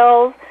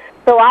skills.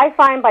 So I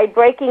find by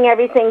breaking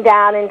everything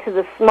down into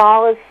the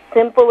smallest,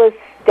 simplest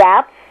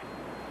steps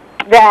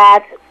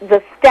that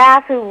the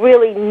staff who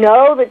really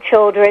know the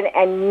children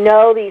and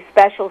know these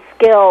special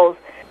skills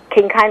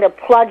can kind of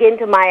plug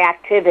into my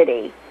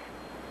activity.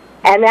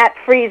 And that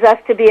frees us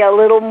to be a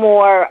little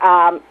more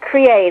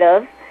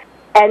creative.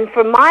 And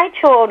for my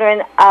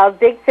children, a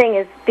big thing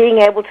is being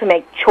able to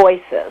make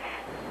choices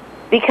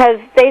because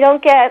they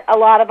don't get a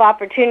lot of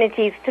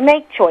opportunities to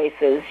make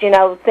choices. You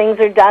know, things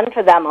are done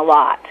for them a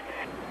lot.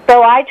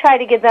 So I try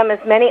to give them as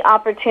many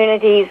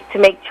opportunities to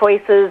make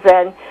choices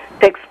and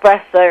to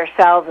express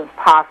themselves as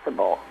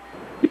possible.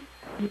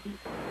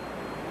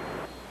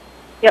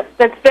 Yep,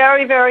 that's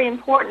very, very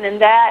important,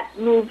 and that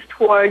moves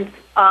towards,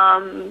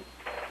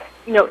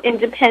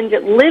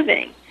 independent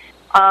living.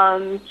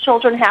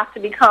 Children have to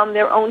become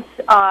their own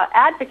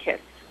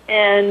advocates,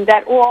 and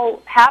that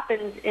all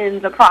happens in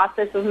the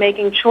process of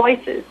making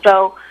choices.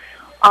 So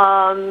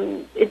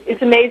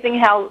it's amazing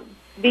how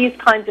these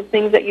kinds of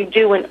things that you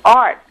do in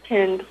art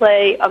can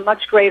play a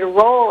much greater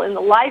role in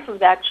the life of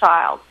that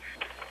child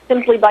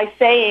simply by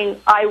saying,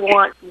 I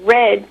want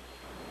red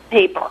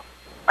paper.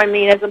 I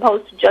mean, as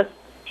opposed to just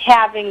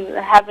having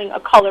a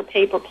color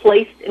paper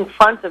placed in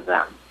front of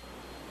them.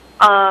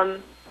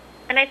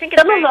 And I think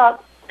it's some of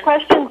the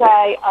questions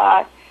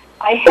I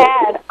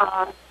had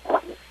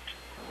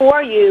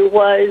for you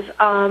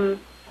was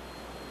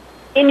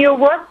in your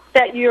work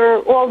that you're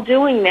all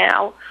doing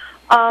now,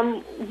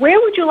 where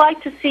would you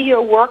like to see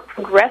your work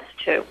progress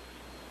to?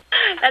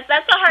 That's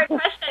a hard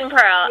question,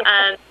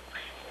 Pearl.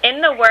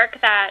 In the work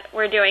that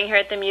we're doing here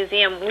at the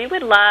museum, we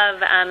would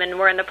love, and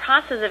we're in the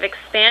process of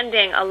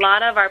expanding a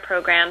lot of our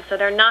programs so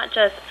they're not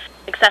just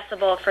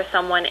accessible for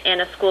someone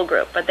in a school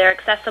group, but they're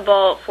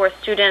accessible for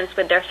students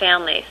with their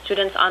families,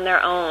 students on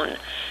their own.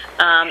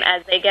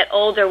 As they get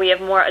older, we have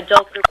more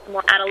adult groups,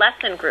 more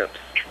adolescent groups.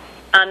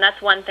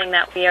 That's one thing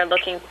that we are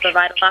looking to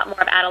provide a lot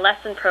more of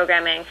adolescent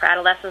programming for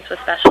adolescents with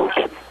special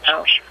needs.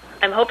 So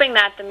I'm hoping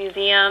that the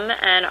museum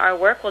and our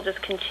work will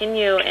just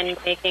continue in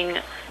making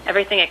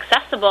everything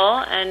accessible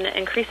and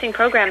increasing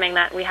programming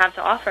that we have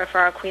to offer for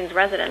our Queens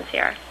residents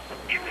here.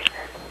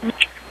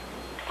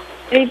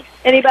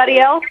 Anybody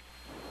else?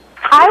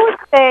 I would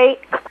say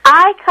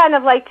I kind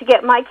of like to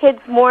get my kids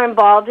more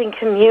involved in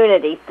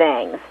community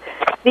things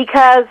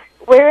because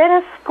we're in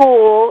a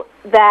school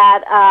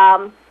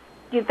that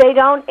they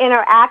don't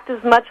interact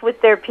as much with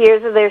their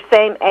peers of their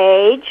same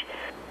age.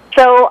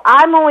 So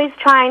I'm always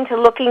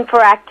looking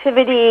for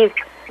activities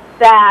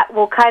that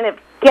will kind of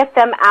get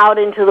them out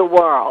into the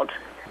world.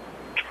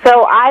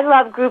 So I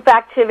love group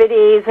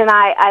activities, and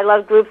I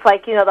love groups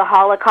like, the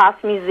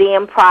Holocaust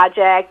Museum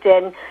Project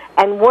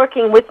and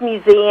working with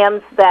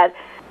museums that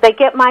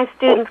get my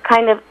students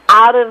kind of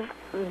out of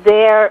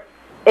their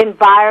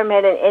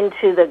environment and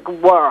into the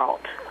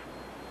world.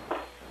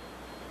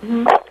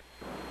 Mm-hmm.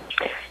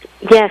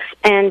 Yes,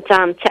 and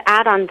to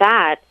add on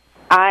that,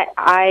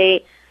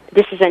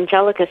 this is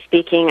Angelica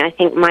speaking. I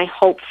think my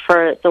hope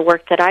for the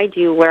work that I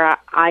do, where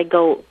I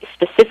go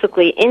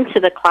specifically into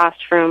the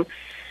classroom,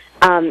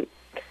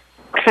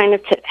 kind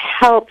of to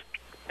help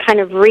kind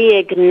of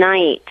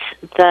reignite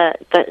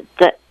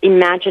the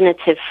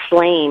imaginative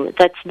flame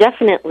that's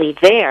definitely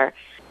there,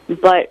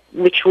 but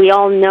which we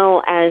all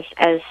know as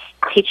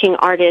teaching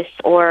artists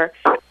or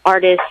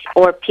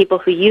people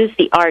who use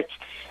the arts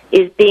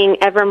is being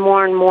ever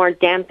more and more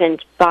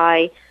dampened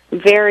by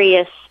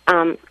various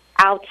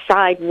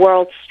outside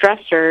world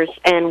stressors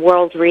and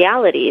world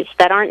realities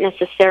that aren't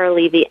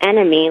necessarily the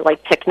enemy,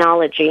 like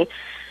technology,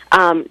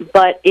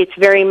 but it's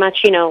very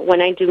much,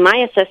 when I do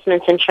my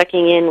assessments and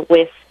checking in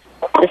with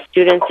the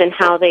students and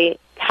how they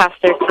pass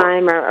their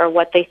time or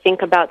what they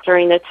think about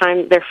during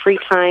their free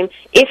time,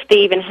 if they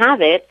even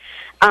have it,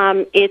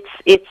 It's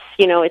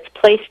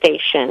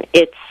PlayStation.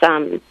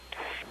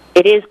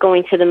 It is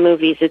going to the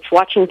movies. It's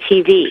watching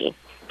TV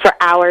for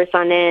hours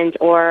on end,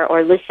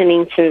 or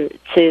listening to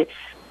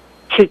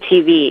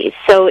TVs.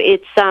 So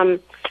it's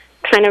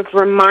kind of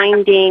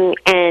reminding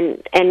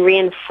and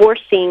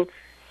reinforcing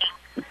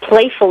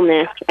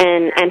playfulness,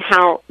 and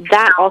how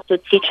that also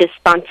teaches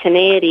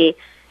spontaneity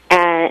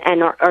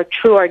and our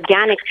true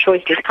organic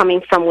choices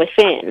coming from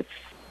within,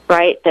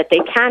 right? That they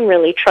can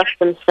really trust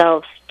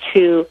themselves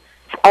to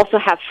also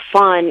have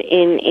fun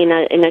in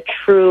a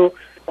true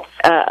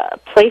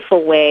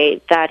playful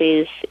way that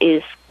is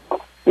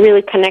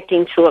really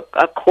connecting to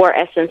a core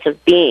essence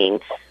of being,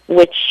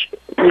 which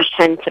we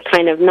tend to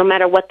kind of, no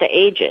matter what the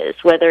age is,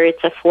 whether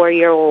it's a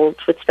 4-year-old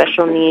with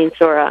special needs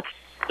or a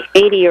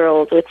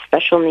 80-year-old with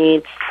special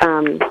needs,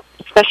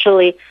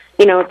 especially,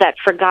 the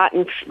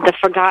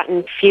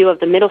forgotten few of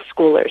the middle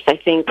schoolers, I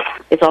think,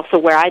 is also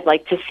where I'd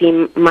like to see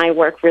my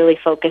work really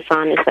focus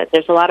on, is that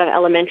there's a lot of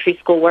elementary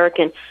school work,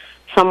 and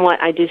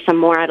somewhat I do some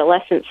more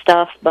adolescent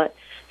stuff, but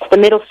it's the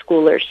middle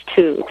schoolers,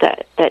 too,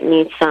 that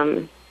need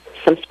some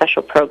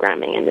special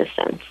programming in this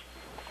sense.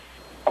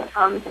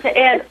 To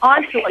add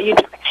on to what you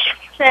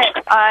said,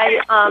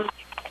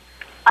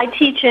 I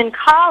teach in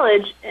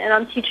college, and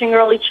I'm teaching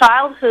early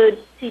childhood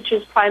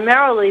teachers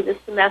primarily this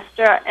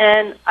semester,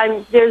 and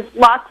there's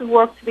lots of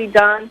work to be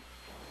done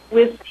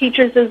with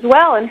teachers as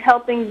well, and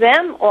helping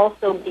them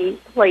also be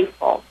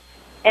playful,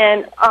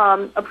 and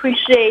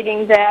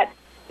appreciating that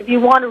if you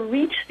want to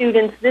reach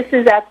students, this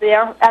is at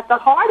the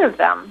heart of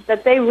them,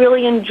 that they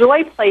really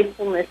enjoy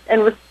playfulness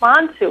and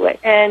respond to it.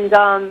 And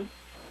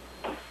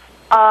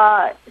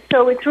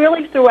so it's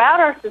really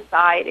throughout our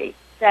society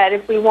that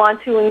if we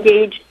want to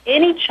engage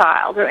any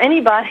child or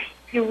anybody,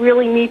 you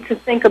really need to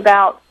think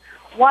about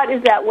what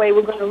is that way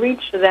we're going to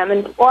reach for them.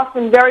 And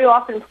very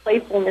often,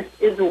 playfulness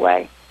is a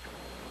way.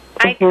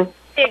 I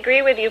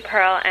agree with you,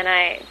 Pearl, and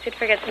I did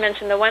forget to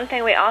mention the one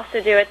thing we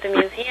also do at the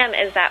museum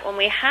is that when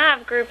we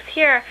have groups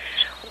here,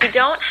 we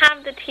don't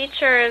have the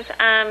teachers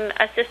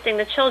assisting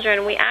the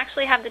children. We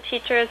actually have the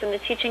teachers and the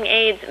teaching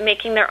aides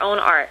making their own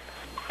art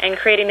and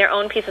creating their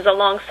own pieces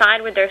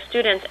alongside with their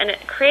students, and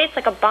it creates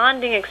like a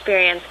bonding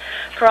experience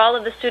for all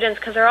of the students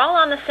because they're all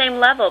on the same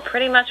level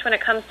pretty much when it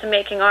comes to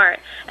making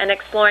art and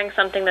exploring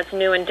something that's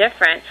new and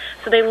different.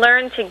 So they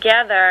learn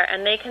together,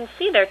 and they can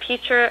see their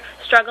teacher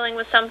struggling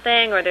with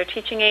something or their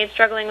teaching aide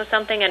struggling with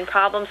something and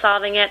problem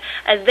solving it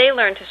as they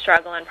learn to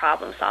struggle and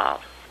problem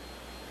solve.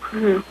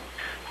 Mm-hmm.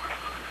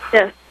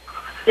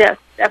 Yes,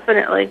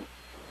 definitely.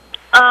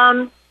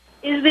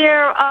 Is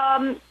there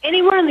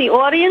anyone in the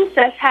audience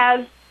that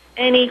has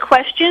any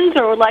questions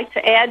or would like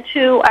to add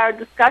to our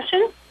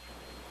discussion?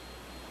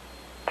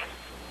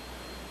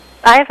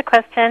 I have a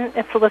question.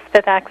 It's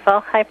Elizabeth Axel.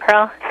 Hi,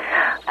 Pearl.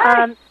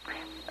 Hi.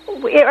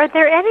 Are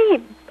there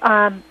any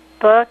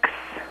books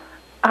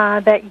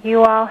that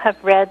you all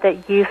have read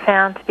that you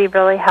found to be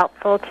really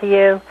helpful to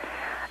you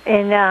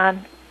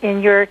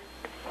in your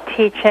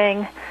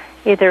teaching,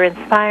 either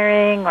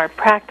inspiring or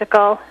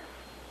practical?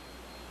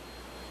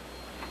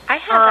 I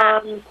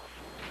have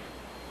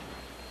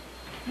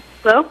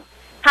Hello?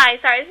 Hi,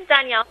 sorry, this is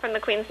Danielle from the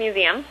Queens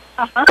Museum.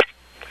 Uh-huh.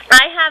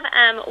 I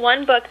have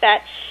one book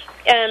that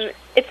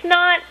it's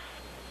not,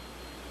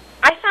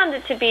 I found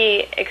it to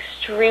be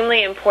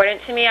extremely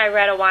important to me. I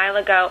read a while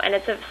ago, and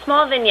it's a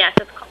small vignette.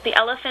 It's called The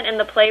Elephant in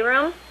the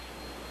Playroom,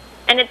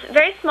 and it's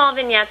very small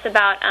vignettes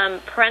about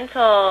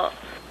parental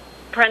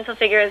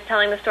figures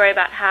telling the story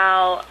about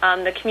how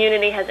the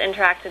community has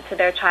interacted to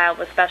their child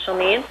with special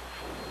needs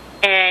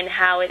and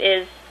how it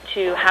is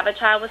to have a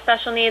child with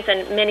special needs,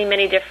 and many,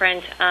 many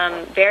different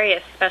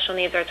various special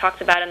needs are talked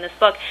about in this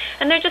book.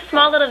 And they're just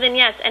small little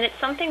vignettes, and it's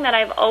something that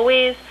I've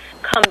always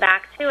come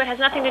back to. It has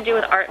nothing to do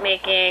with art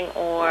making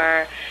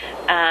or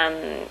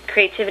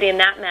creativity in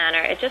that manner.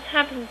 It just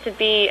happens to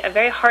be a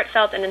very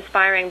heartfelt and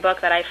inspiring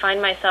book that I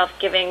find myself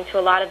giving to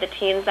a lot of the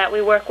teens that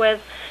we work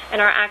with in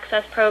our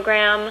Access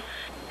program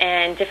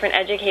and different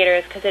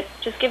educators, because it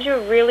just gives you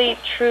a really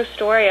true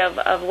story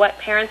of what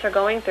parents are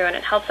going through, and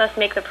it helps us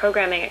make the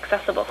programming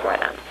accessible for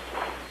them.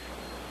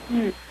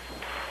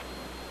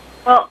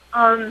 Well,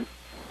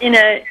 in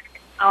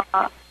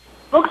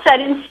books that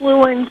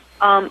influence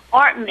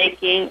art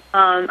making,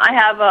 I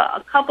have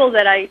a couple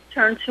that I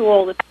turn to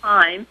all the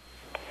time.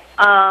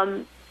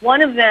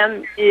 One of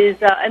them is,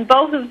 and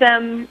both of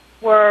them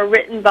were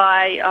written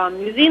by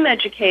museum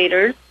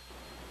educators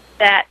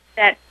that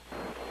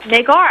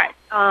make art.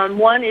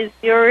 One is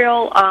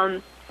Muriel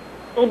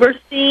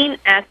Silberstein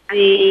at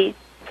the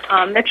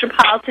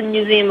Metropolitan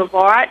Museum of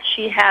Art.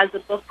 She has a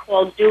book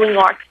called Doing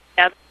Art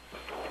Together.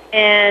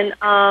 And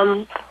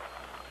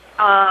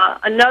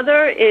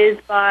another is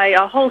by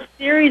a whole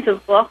series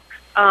of books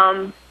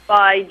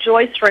by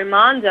Joyce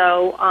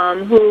Raimondo,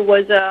 who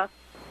was a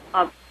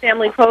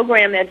family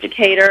program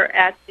educator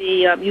at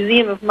the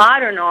Museum of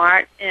Modern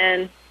Art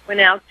and went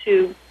out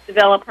to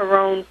develop her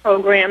own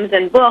programs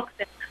and books.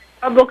 And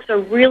her books are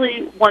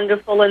really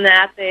wonderful in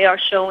that they are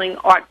showing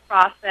art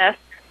process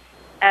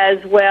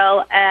as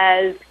well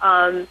as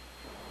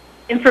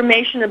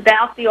information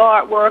about the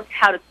artwork,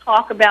 how to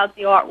talk about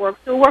the artwork.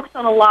 So it works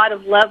on a lot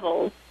of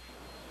levels.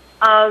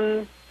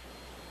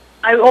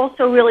 I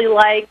also really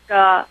like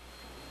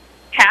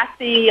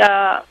Kathy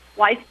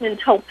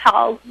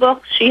Weissman-Topal's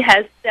books. She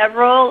has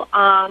several,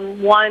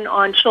 one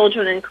on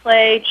children in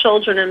clay,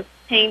 children in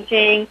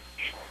painting,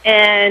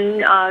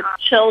 and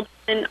children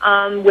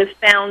with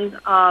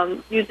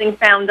using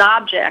found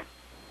objects.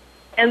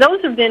 And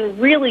those have been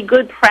really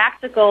good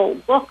practical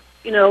books,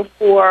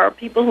 for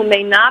people who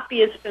may not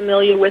be as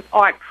familiar with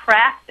art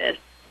practice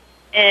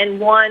and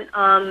want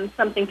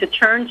something to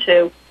turn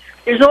to.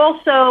 There's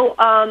also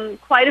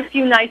quite a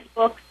few nice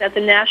books that the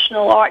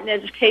National Art and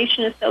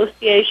Education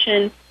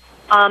Association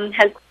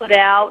has put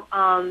out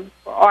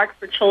for art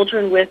for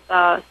children with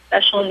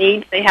special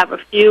needs. They have a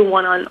few,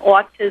 one on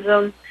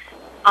autism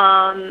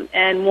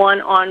and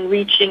one on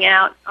reaching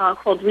out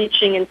called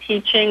Reaching and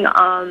Teaching.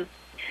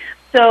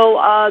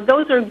 So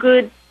those are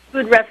good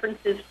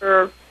references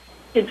for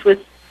kids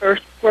for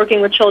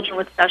working with children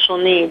with special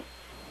needs.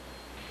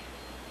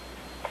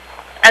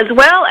 As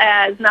well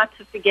as, not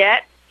to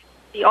forget,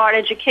 the art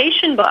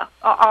education book,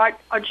 Art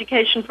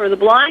Education for the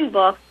Blind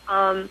book,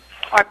 Art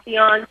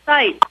Beyond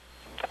Sight.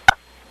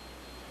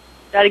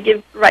 Got to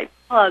give the right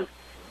plug.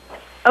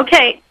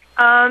 Okay.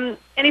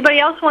 Anybody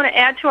else want to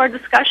add to our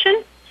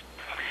discussion?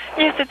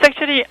 Yes, it's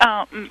actually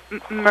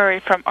Murray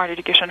from Art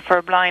Education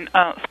for Blind.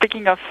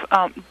 Speaking of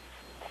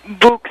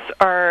books,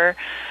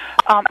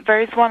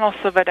 there is one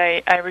also that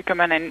I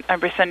recommend and I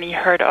recently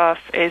heard of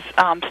is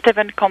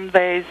Stephen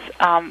Convey's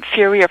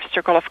Theory of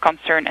Circle of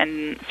Concern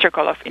and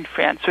Circle of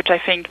Influence, which I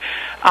think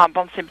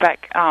bouncing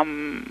back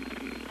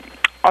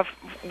of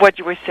what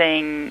you were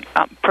saying,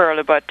 Pearl,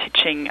 about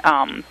teaching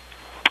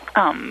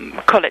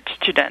college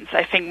students.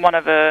 I think one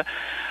of a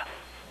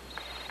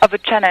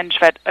challenge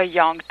that a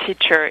young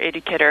teacher,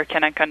 educator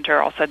can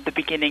encounter also at the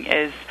beginning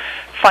is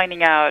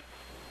finding out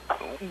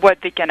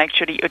what they can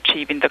actually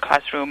achieve in the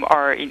classroom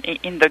or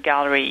in the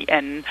gallery,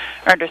 and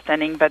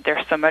understanding that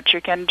there's so much you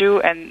can do.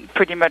 And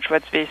pretty much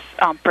what this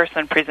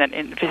person present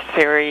in this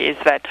theory is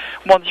that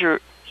once you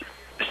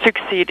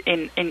succeed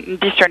in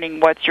discerning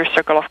what's your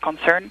circle of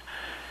concern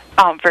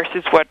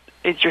versus what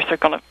is your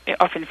circle of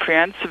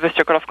influence, the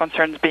circle of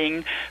concerns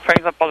being, for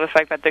example, the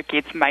fact that the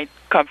kids might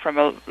come from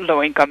a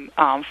low-income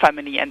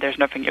family and there's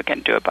nothing you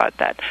can do about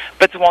that.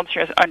 But once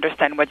you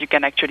understand what you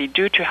can actually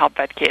do to help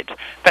that kid,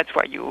 that's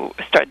where you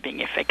start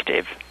being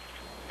effective.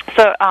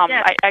 So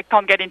I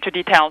can't get into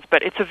details,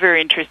 but it's a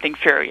very interesting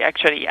theory,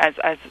 actually, as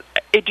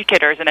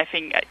educators, and I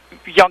think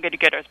young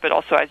educators, but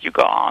also as you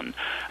go on,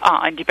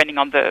 and depending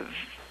on the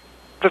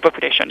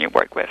population you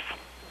work with.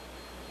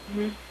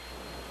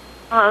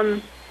 Mm-hmm.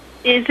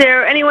 Is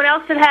there anyone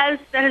else that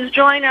has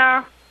joined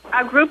our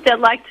group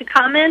that'd like to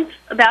comment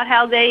about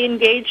how they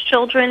engage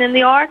children in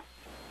the arts?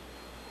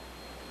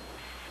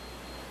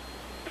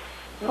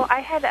 Well, I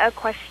had a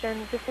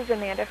question. This is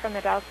Amanda from the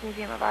Dallas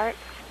Museum of Art.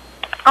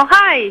 Oh,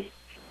 hi.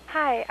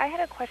 Hi. I had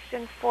a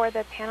question for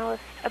the panelists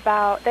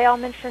about, they all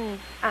mentioned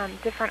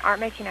different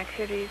art-making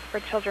activities for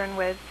children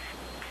with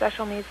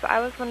special needs, but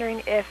I was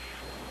wondering if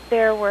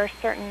there were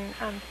certain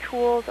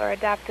tools or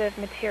adaptive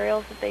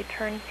materials that they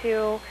turn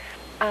to,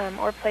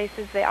 or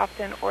places they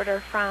often order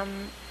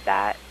from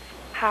that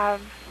have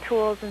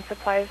tools and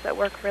supplies that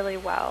work really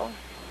well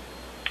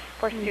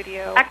for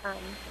studio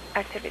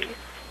activities.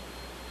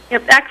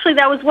 Yep, actually,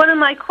 that was one of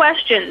my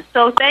questions.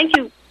 So thank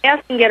you for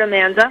asking it,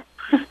 Amanda.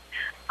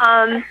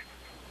 I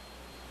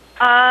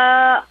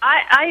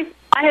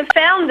have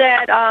found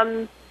that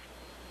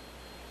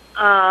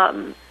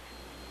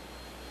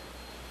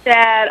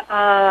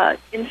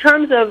in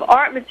terms of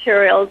art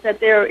materials, that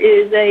there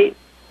is a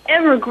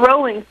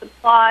ever-growing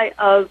supply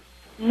of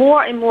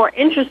more and more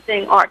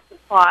interesting art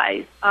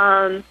supplies.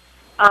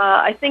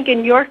 I think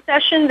in your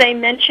session they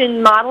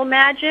mentioned Model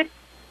Magic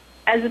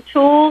as a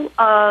tool,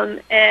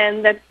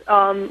 and that's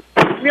a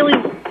really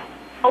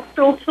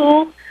helpful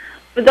tool.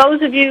 For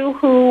those of you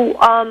who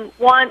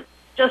want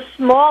just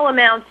small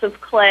amounts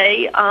of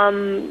clay,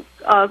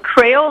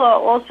 Crayola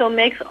also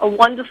makes a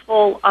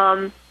wonderful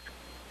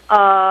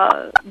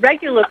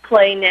regular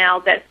clay now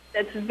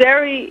that's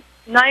very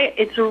nice.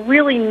 It's a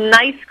really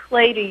nice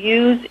clay to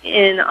use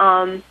in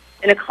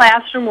a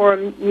classroom or a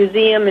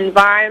museum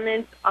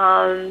environment,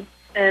 and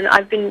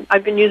I've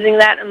been using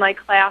that in my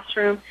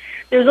classroom.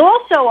 There's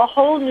also a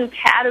whole new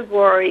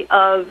category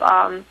of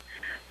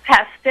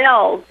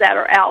pastels that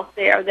are out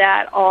there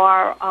that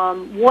are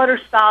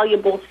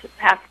water-soluble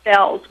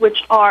pastels,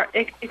 which are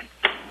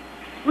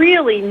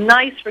really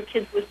nice for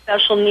kids with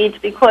special needs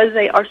because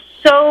they are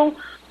so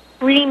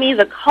creamy.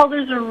 The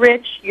colors are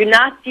rich. You're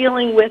not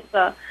dealing with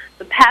the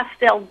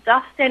pastel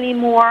dust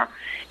anymore,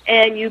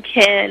 and you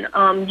can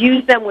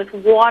use them with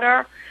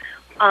water.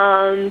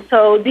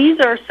 So these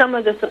are some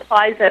of the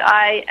supplies that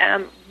I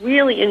am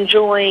really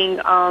enjoying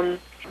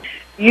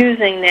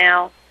using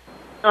now.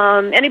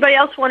 Anybody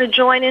else want to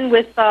join in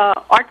with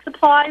art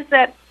supplies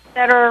that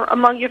are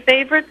among your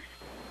favorites?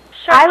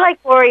 Sure. I like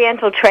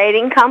Oriental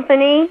Trading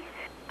Company.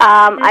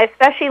 I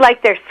especially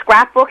like their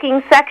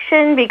scrapbooking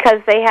section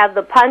because they have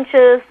the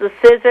punches, the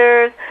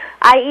scissors.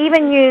 I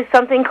even use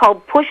something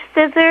called push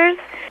scissors,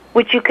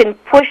 which you can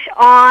push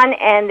on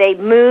and they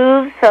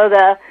move so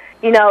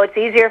it's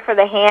easier for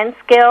the hand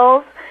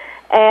skills.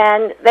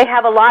 And they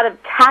have a lot of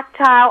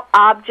tactile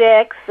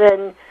objects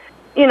and,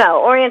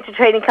 Oriented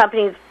Trading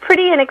Company is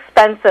pretty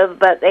inexpensive,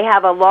 but they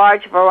have a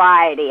large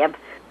variety of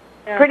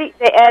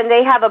and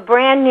they have a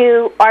brand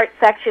new art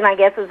section, I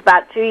guess it's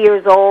about 2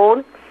 years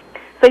old.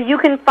 So you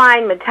can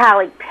find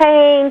metallic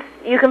paints,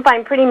 you can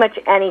find pretty much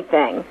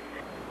anything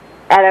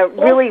at a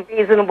really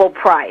reasonable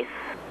price.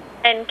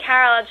 And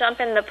Carol, I'll jump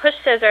in. The push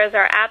scissors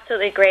are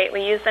absolutely great.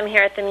 We use them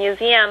here at the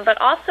museum, but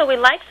also we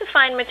like to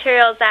find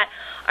materials that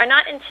are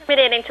not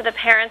intimidating to the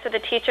parents or the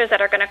teachers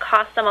that are going to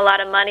cost them a lot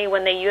of money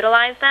when they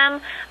utilize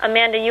them.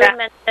 Amanda, you had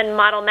mentioned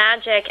Model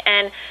Magic,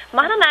 and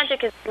Model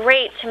Magic is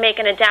great to make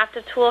an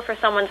adaptive tool for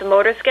someone's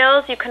motor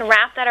skills. You can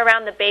wrap that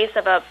around the base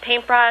of a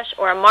paintbrush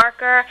or a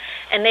marker,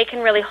 and they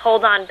can really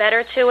hold on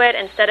better to it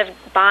instead of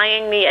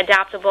buying the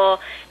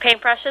adaptable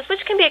paintbrushes,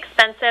 which can be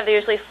expensive. They're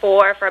usually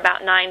for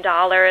about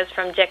 $9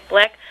 from Dick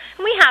Blick.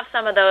 And we have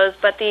some of those,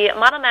 but the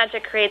Model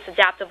Magic creates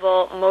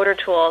adaptable motor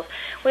tools.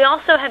 We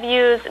also have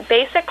used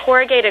basic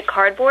corrugated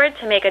cardboard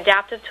to make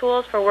adaptive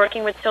tools for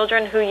working with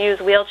children who use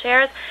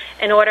wheelchairs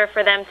in order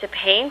for them to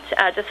paint,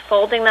 just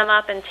folding them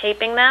up and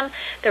taping them.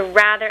 They're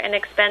rather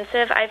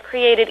inexpensive. I've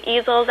created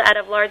easels out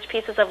of large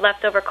pieces of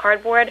leftover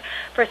cardboard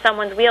for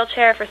someone's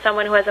wheelchair, for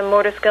someone who has a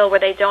motor skill where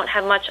they don't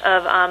have much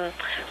of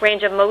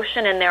range of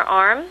motion in their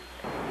arm.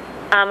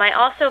 I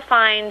also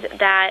find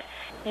that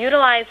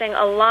utilizing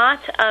a lot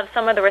of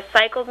some of the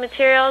recycled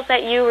materials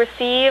that you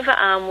receive.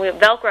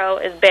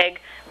 Velcro is big.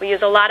 We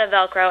use a lot of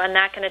Velcro, and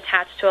that can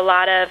attach to a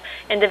lot of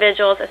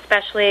individuals,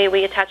 especially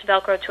we attach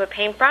Velcro to a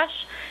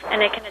paintbrush,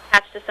 and it can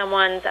attach to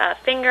someone's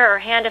finger or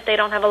hand if they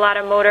don't have a lot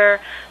of motor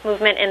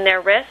movement in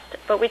their wrist.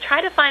 But we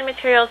try to find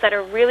materials that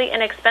are really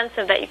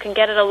inexpensive that you can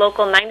get at a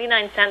local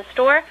 99-cent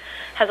store,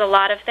 has a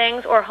lot of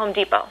things, or Home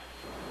Depot.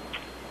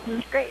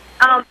 Great.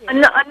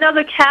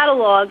 Another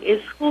catalog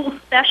is School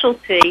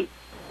Specialty,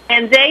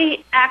 and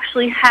they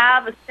actually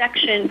have a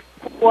section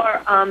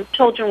for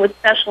children with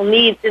special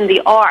needs in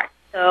the arts.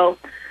 So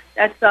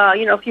that's,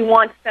 if you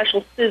want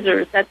special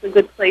scissors, that's a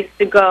good place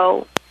to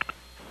go.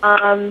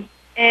 And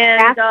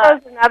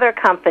NASCO's another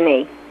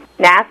company,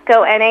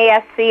 NASCO,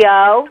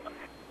 N-A-S-C-O.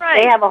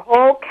 Right. They have a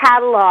whole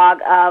catalog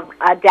of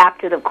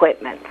adaptive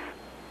equipment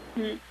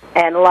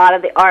and a lot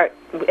of the art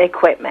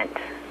equipment.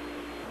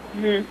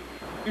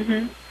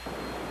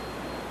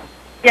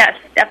 Yes,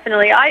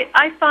 definitely.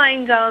 I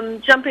find,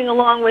 jumping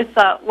along with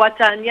what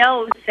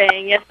Danielle was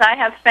saying, yes, I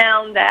have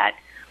found that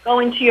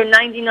going to your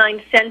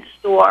 99-cent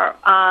store,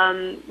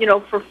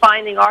 for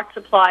finding art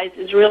supplies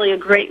is really a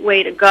great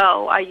way to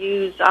go. I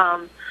use,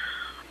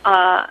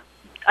 I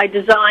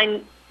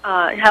design,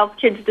 help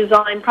kids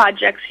design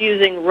projects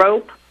using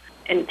rope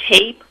and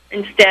tape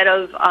instead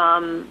of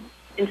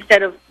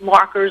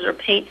markers or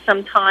paint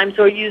sometimes,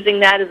 or using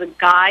that as a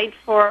guide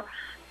for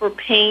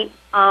paint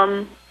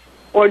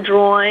or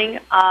drawing.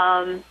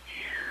 I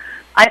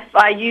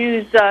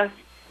use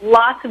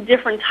lots of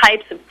different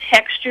types of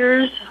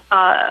textures,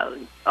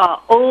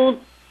 old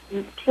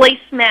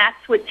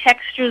placemats with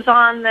textures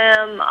on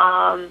them,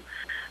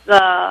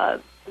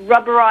 the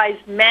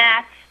rubberized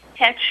mats,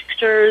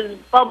 textures,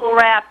 bubble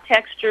wrap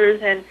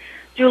textures, and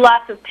do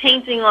lots of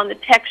painting on the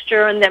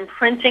texture and then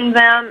printing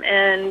them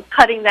and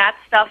cutting that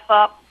stuff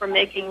up for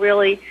making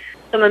really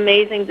some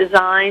amazing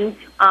designs.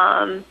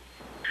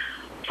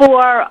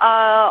 For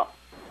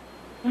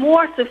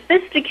more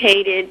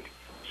sophisticated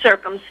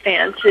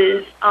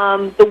circumstances,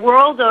 the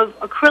world of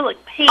acrylic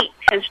paint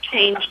has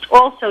changed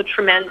also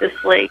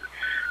tremendously,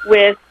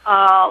 with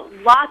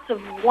lots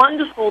of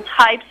wonderful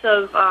types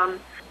of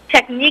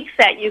techniques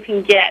that you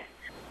can get,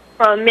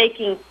 from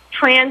making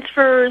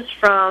transfers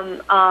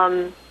from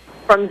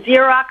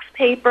Xerox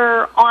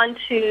paper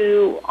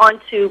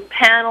onto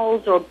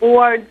panels or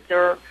boards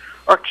or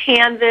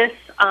canvas,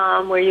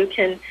 where you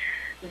can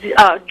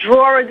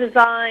draw a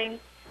design,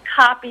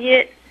 copy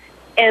it,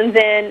 and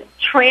then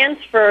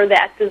transfer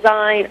that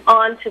design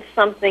onto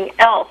something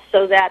else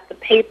so that the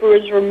paper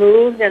is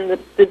removed and the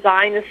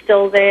design is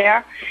still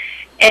there,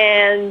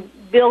 and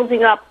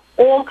building up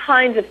all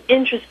kinds of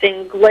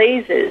interesting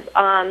glazes.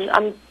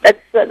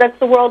 That's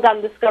the world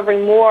I'm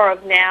discovering more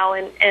of now,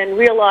 and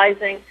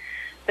realizing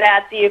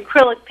that the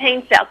acrylic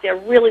paints out there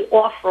really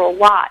offer a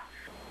lot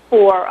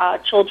for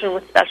children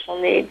with special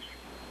needs.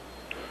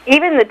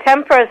 Even the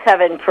temperas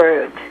have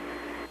improved.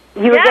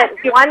 You get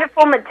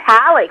wonderful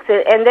metallics,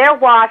 and they're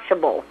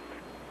washable,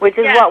 which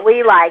is what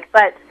we like.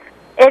 But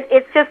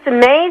it's just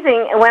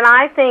amazing when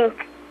I think,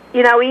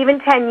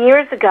 even 10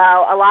 years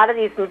ago, a lot of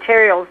these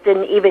materials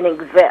didn't even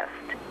exist.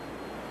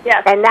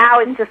 Yes. And now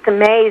it's just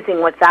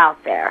amazing what's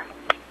out there.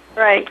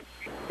 Right.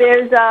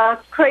 There's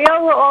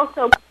Crayola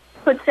also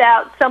puts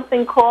out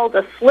something called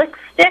a slick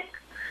stick,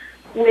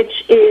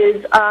 which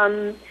is,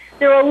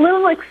 they're a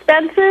little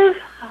expensive,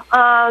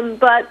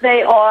 but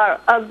they are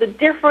of the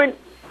different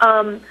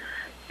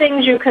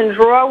things you can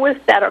draw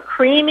with that are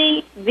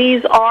creamy,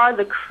 these are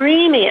the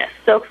creamiest.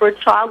 So for a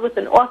child with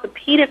an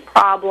orthopedic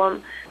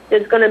problem,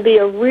 there's going to be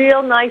a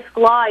real nice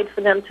glide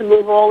for them to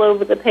move all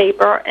over the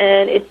paper,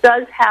 and it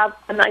does have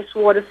a nice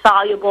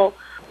water-soluble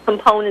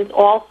component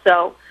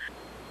also.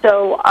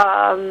 So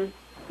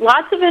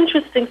lots of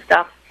interesting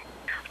stuff.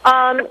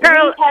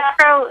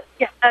 Pearl,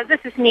 this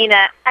is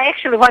Nina. I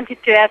actually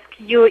wanted to ask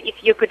you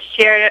if you could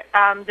share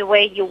the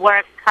way you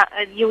work,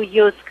 you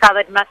use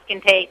colored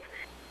masking tape.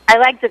 I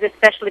liked it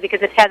especially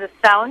because it has a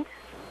sound.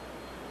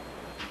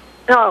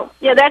 Oh,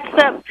 yeah, that's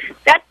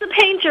the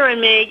painter in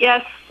me.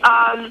 Yes,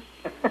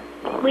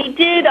 we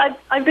did.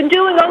 I've been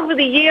doing over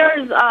the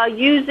years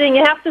using.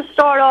 You have to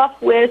start off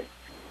with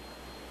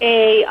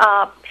a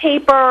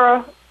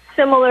paper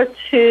similar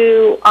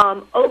to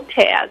oak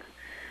tag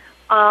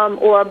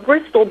or a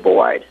Bristol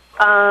board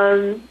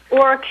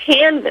or a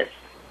canvas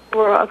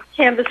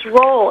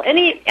roll.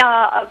 Any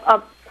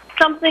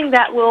something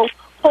that will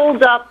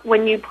hold up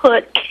when you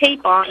put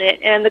tape on it.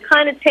 And the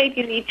kind of tape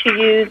you need to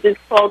use is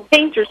called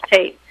painter's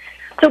tape.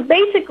 So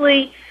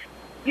basically,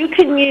 you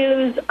can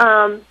use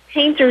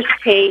painter's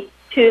tape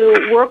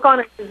to work on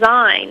a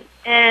design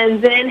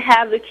and then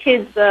have the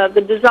kids,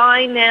 the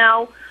design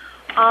now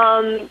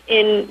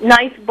in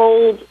nice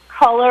bold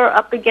color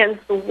up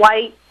against the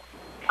white,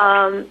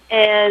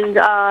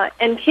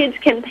 and kids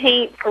can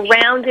paint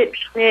around it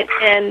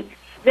and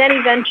then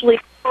eventually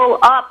pull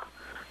up,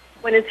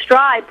 when it's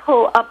dry,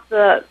 pull up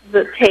the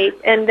tape,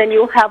 and then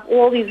you'll have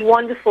all these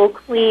wonderful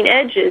clean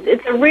edges.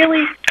 It's a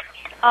really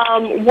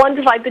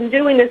wonderful. I've been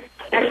doing this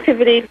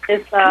activity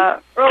with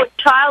early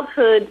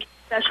childhood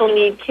special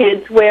need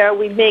kids where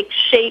we make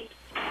shapes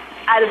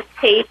out of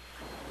tape,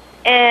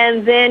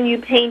 and then you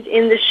paint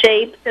in the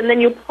shapes, and then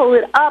you pull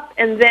it up,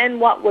 and then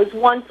what was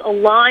once a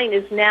line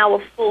is now a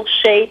full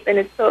shape,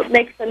 and so it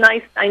makes a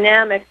nice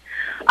dynamic.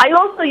 I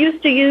also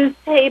used to use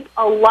tape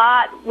a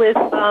lot with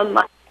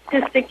my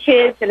autistic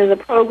kids and in the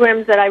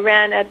programs that I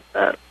ran at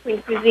the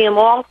Queens Museum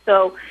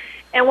also.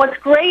 And what's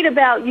great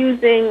about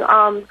using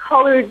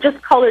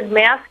colored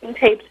masking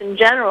tapes in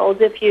general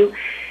is if you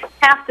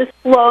have to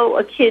slow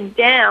a kid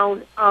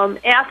down,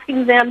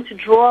 asking them to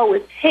draw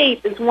with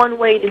tape is one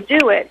way to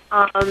do it.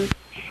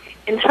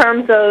 In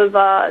terms of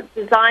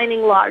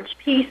designing large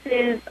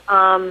pieces,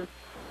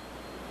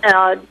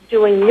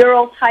 doing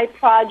mural-type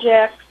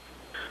projects.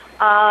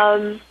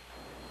 I'm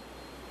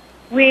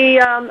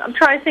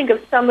trying to think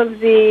of some of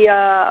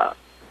the.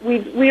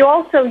 We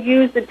also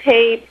use the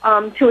tape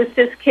to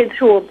assist kids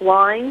who are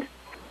blind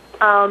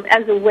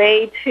as a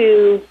way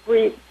to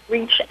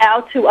reach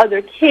out to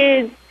other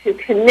kids, to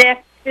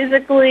connect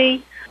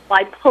physically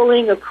by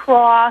pulling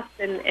across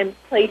and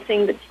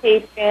placing the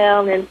tape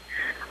down. And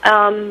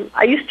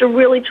I used to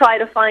really try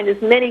to find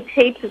as many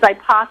tapes as I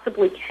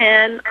possibly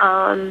can.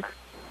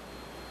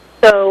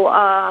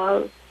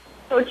 So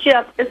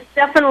it's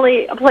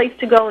definitely a place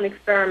to go and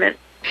experiment.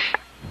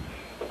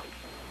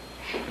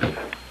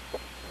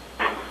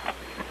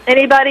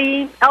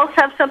 Anybody else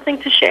have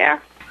something to share?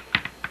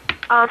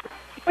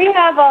 We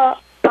have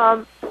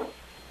a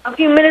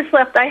few minutes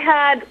left. I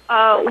had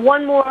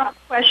one more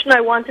question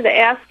I wanted to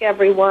ask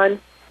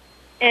everyone,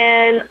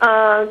 and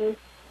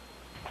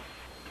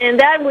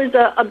that was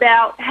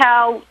about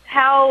how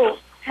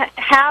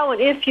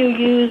and if you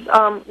use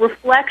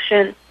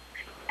reflection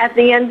at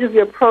the end of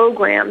your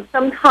program.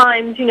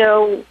 Sometimes,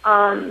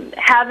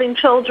 having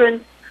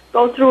children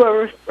go through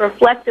a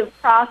reflective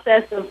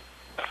process of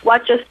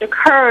what just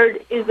occurred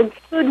is a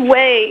good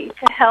way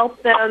to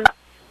help them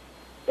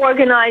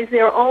organize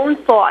their own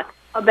thoughts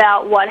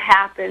about what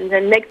happened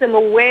and make them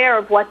aware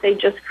of what they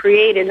just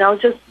created. And I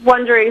was just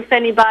wondering if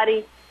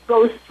anybody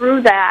goes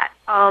through that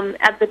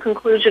at the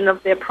conclusion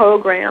of their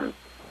program.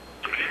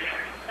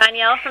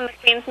 Danielle from the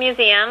Queens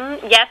Museum.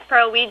 Yes,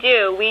 Pearl, we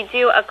do. We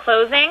do a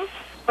closing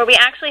where we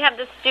actually have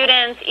the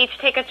students each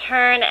take a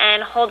turn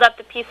and hold up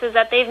the pieces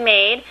that they've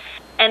made,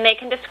 and they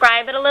can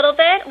describe it a little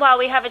bit while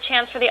we have a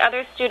chance for the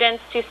other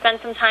students to spend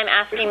some time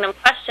asking them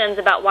questions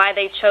about why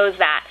they chose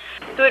that.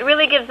 So it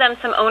really gives them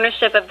some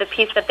ownership of the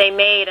piece that they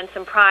made and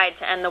some pride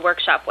to end the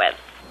workshop with.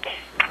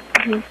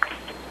 Mm-hmm.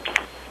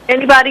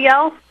 Anybody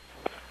else?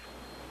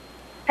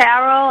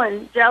 Carol,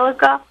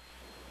 Angelica?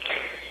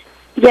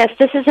 Yes,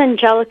 this is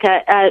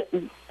Angelica.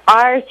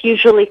 Ours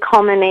usually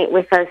culminate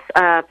with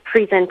a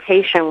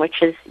presentation,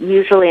 which is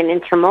usually an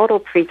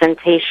intermodal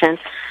presentation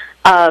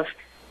of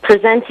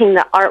presenting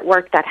the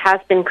artwork that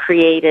has been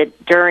created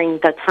during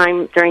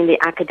the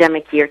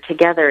academic year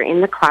together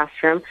in the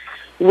classroom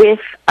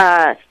with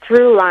a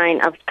through line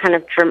of kind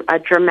of a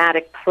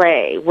dramatic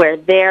play where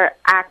they're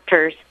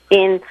actors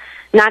in,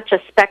 not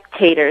just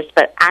spectators,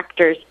 but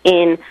actors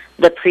in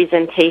the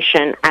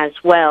presentation as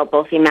well,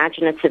 both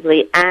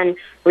imaginatively and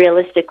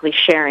realistically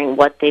sharing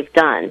what they've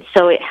done.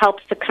 So it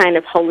helps to kind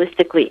of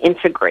holistically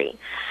integrate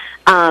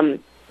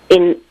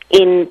in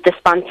the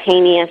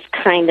spontaneous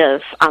kind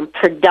of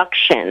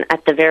production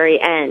at the very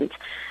end.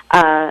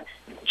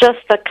 Just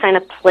the kind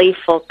of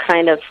playful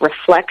kind of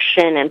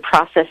reflection and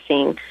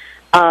processing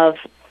of,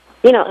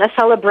 a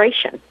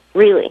celebration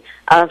really,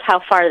 of how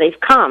far they've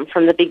come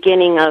from the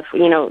beginning of,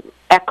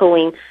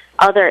 echoing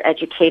other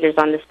educators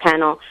on this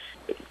panel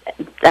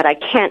that I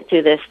can't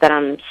do this, that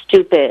I'm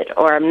stupid,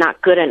 or I'm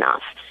not good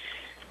enough.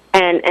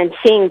 And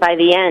seeing by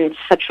the end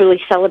how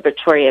truly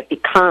celebratory it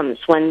becomes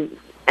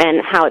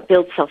and how it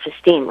builds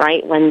self-esteem,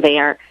 right, when they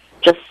are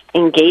just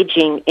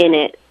engaging in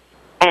it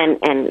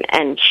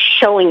and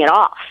showing it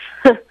off.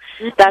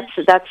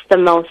 That's the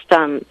most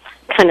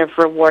kind of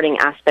rewarding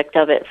aspect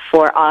of it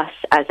for us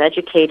as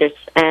educators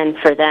and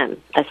for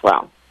them as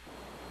well.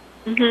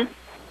 Yeah,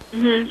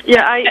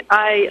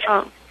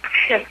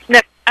 yes.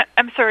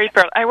 I'm sorry,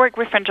 Pearl. I work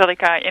with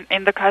Angelica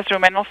in the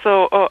classroom, and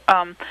also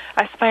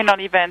as final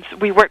events,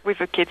 we work with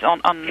the kids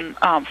on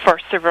for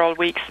several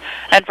weeks.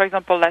 And for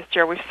example, last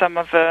year with some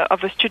of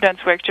the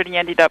students, we actually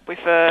ended up with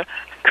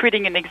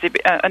creating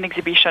an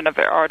exhibition of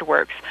their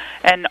artworks,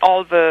 and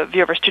all the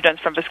other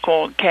students from the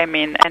school came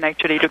in and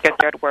actually looked at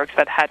the artworks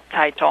that had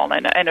title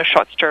and a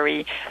short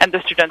story, and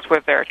the students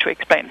were there to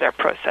explain their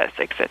process,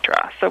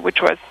 etc. So,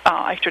 which was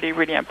actually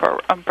really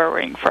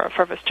empowering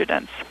for the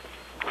students.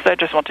 So I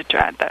just wanted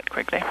to add that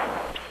quickly.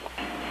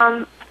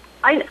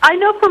 I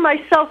know for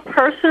myself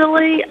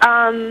personally,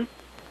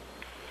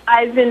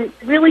 I've been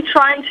really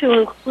trying to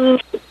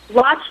include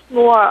lots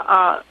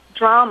more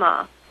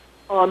drama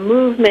or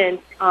movement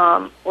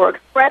or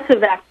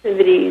expressive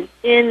activities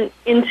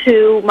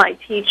into my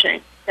teaching.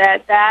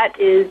 That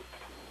is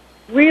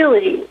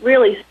really,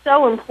 really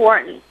so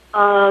important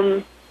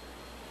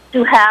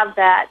to have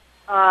that,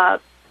 to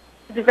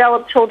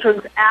develop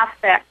children's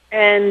affect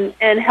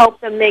and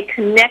help them make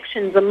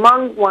connections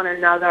among one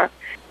another.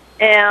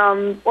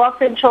 And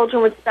often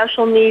children with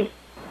special needs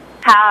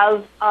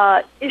have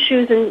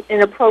issues in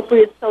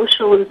inappropriate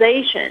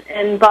socialization,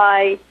 and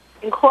by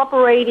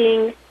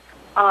incorporating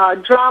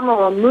drama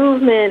or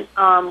movement,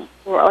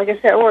 or like I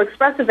said, or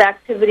expressive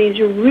activities,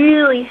 you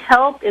really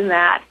help in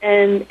that,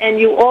 and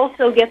you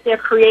also get their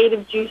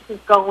creative juices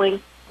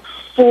going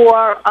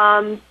for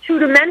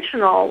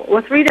two-dimensional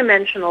or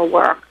three-dimensional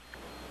work.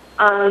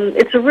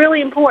 It's a really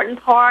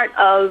important part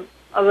of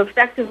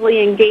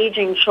effectively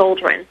engaging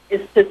children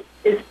is to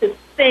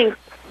think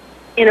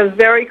in a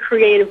very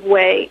creative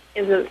way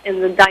in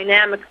the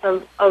dynamics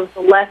of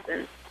the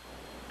lesson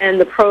and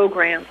the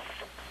program.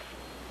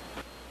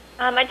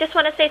 I just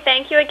want to say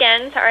thank you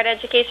again to Art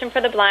Education for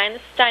the Blind.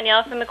 This is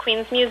Danielle from the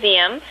Queens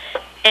Museum.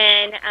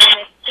 And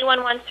if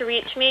anyone wants to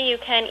reach me, you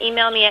can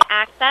email me at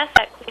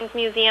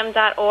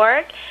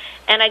access@queensmuseum.org.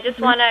 And I just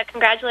want to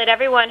congratulate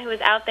everyone who is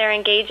out there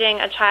engaging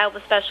a child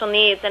with special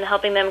needs and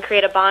helping them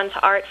create a bond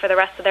to art for the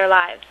rest of their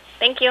lives.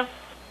 Thank you.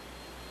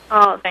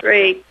 Oh,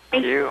 great.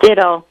 Thank you.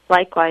 Ditto.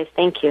 Likewise.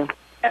 Thank you.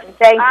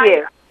 Thank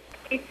you.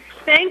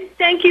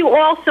 Thank you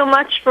all so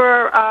much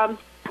for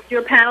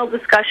your panel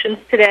discussions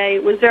today.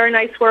 It was very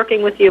nice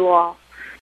working with you all.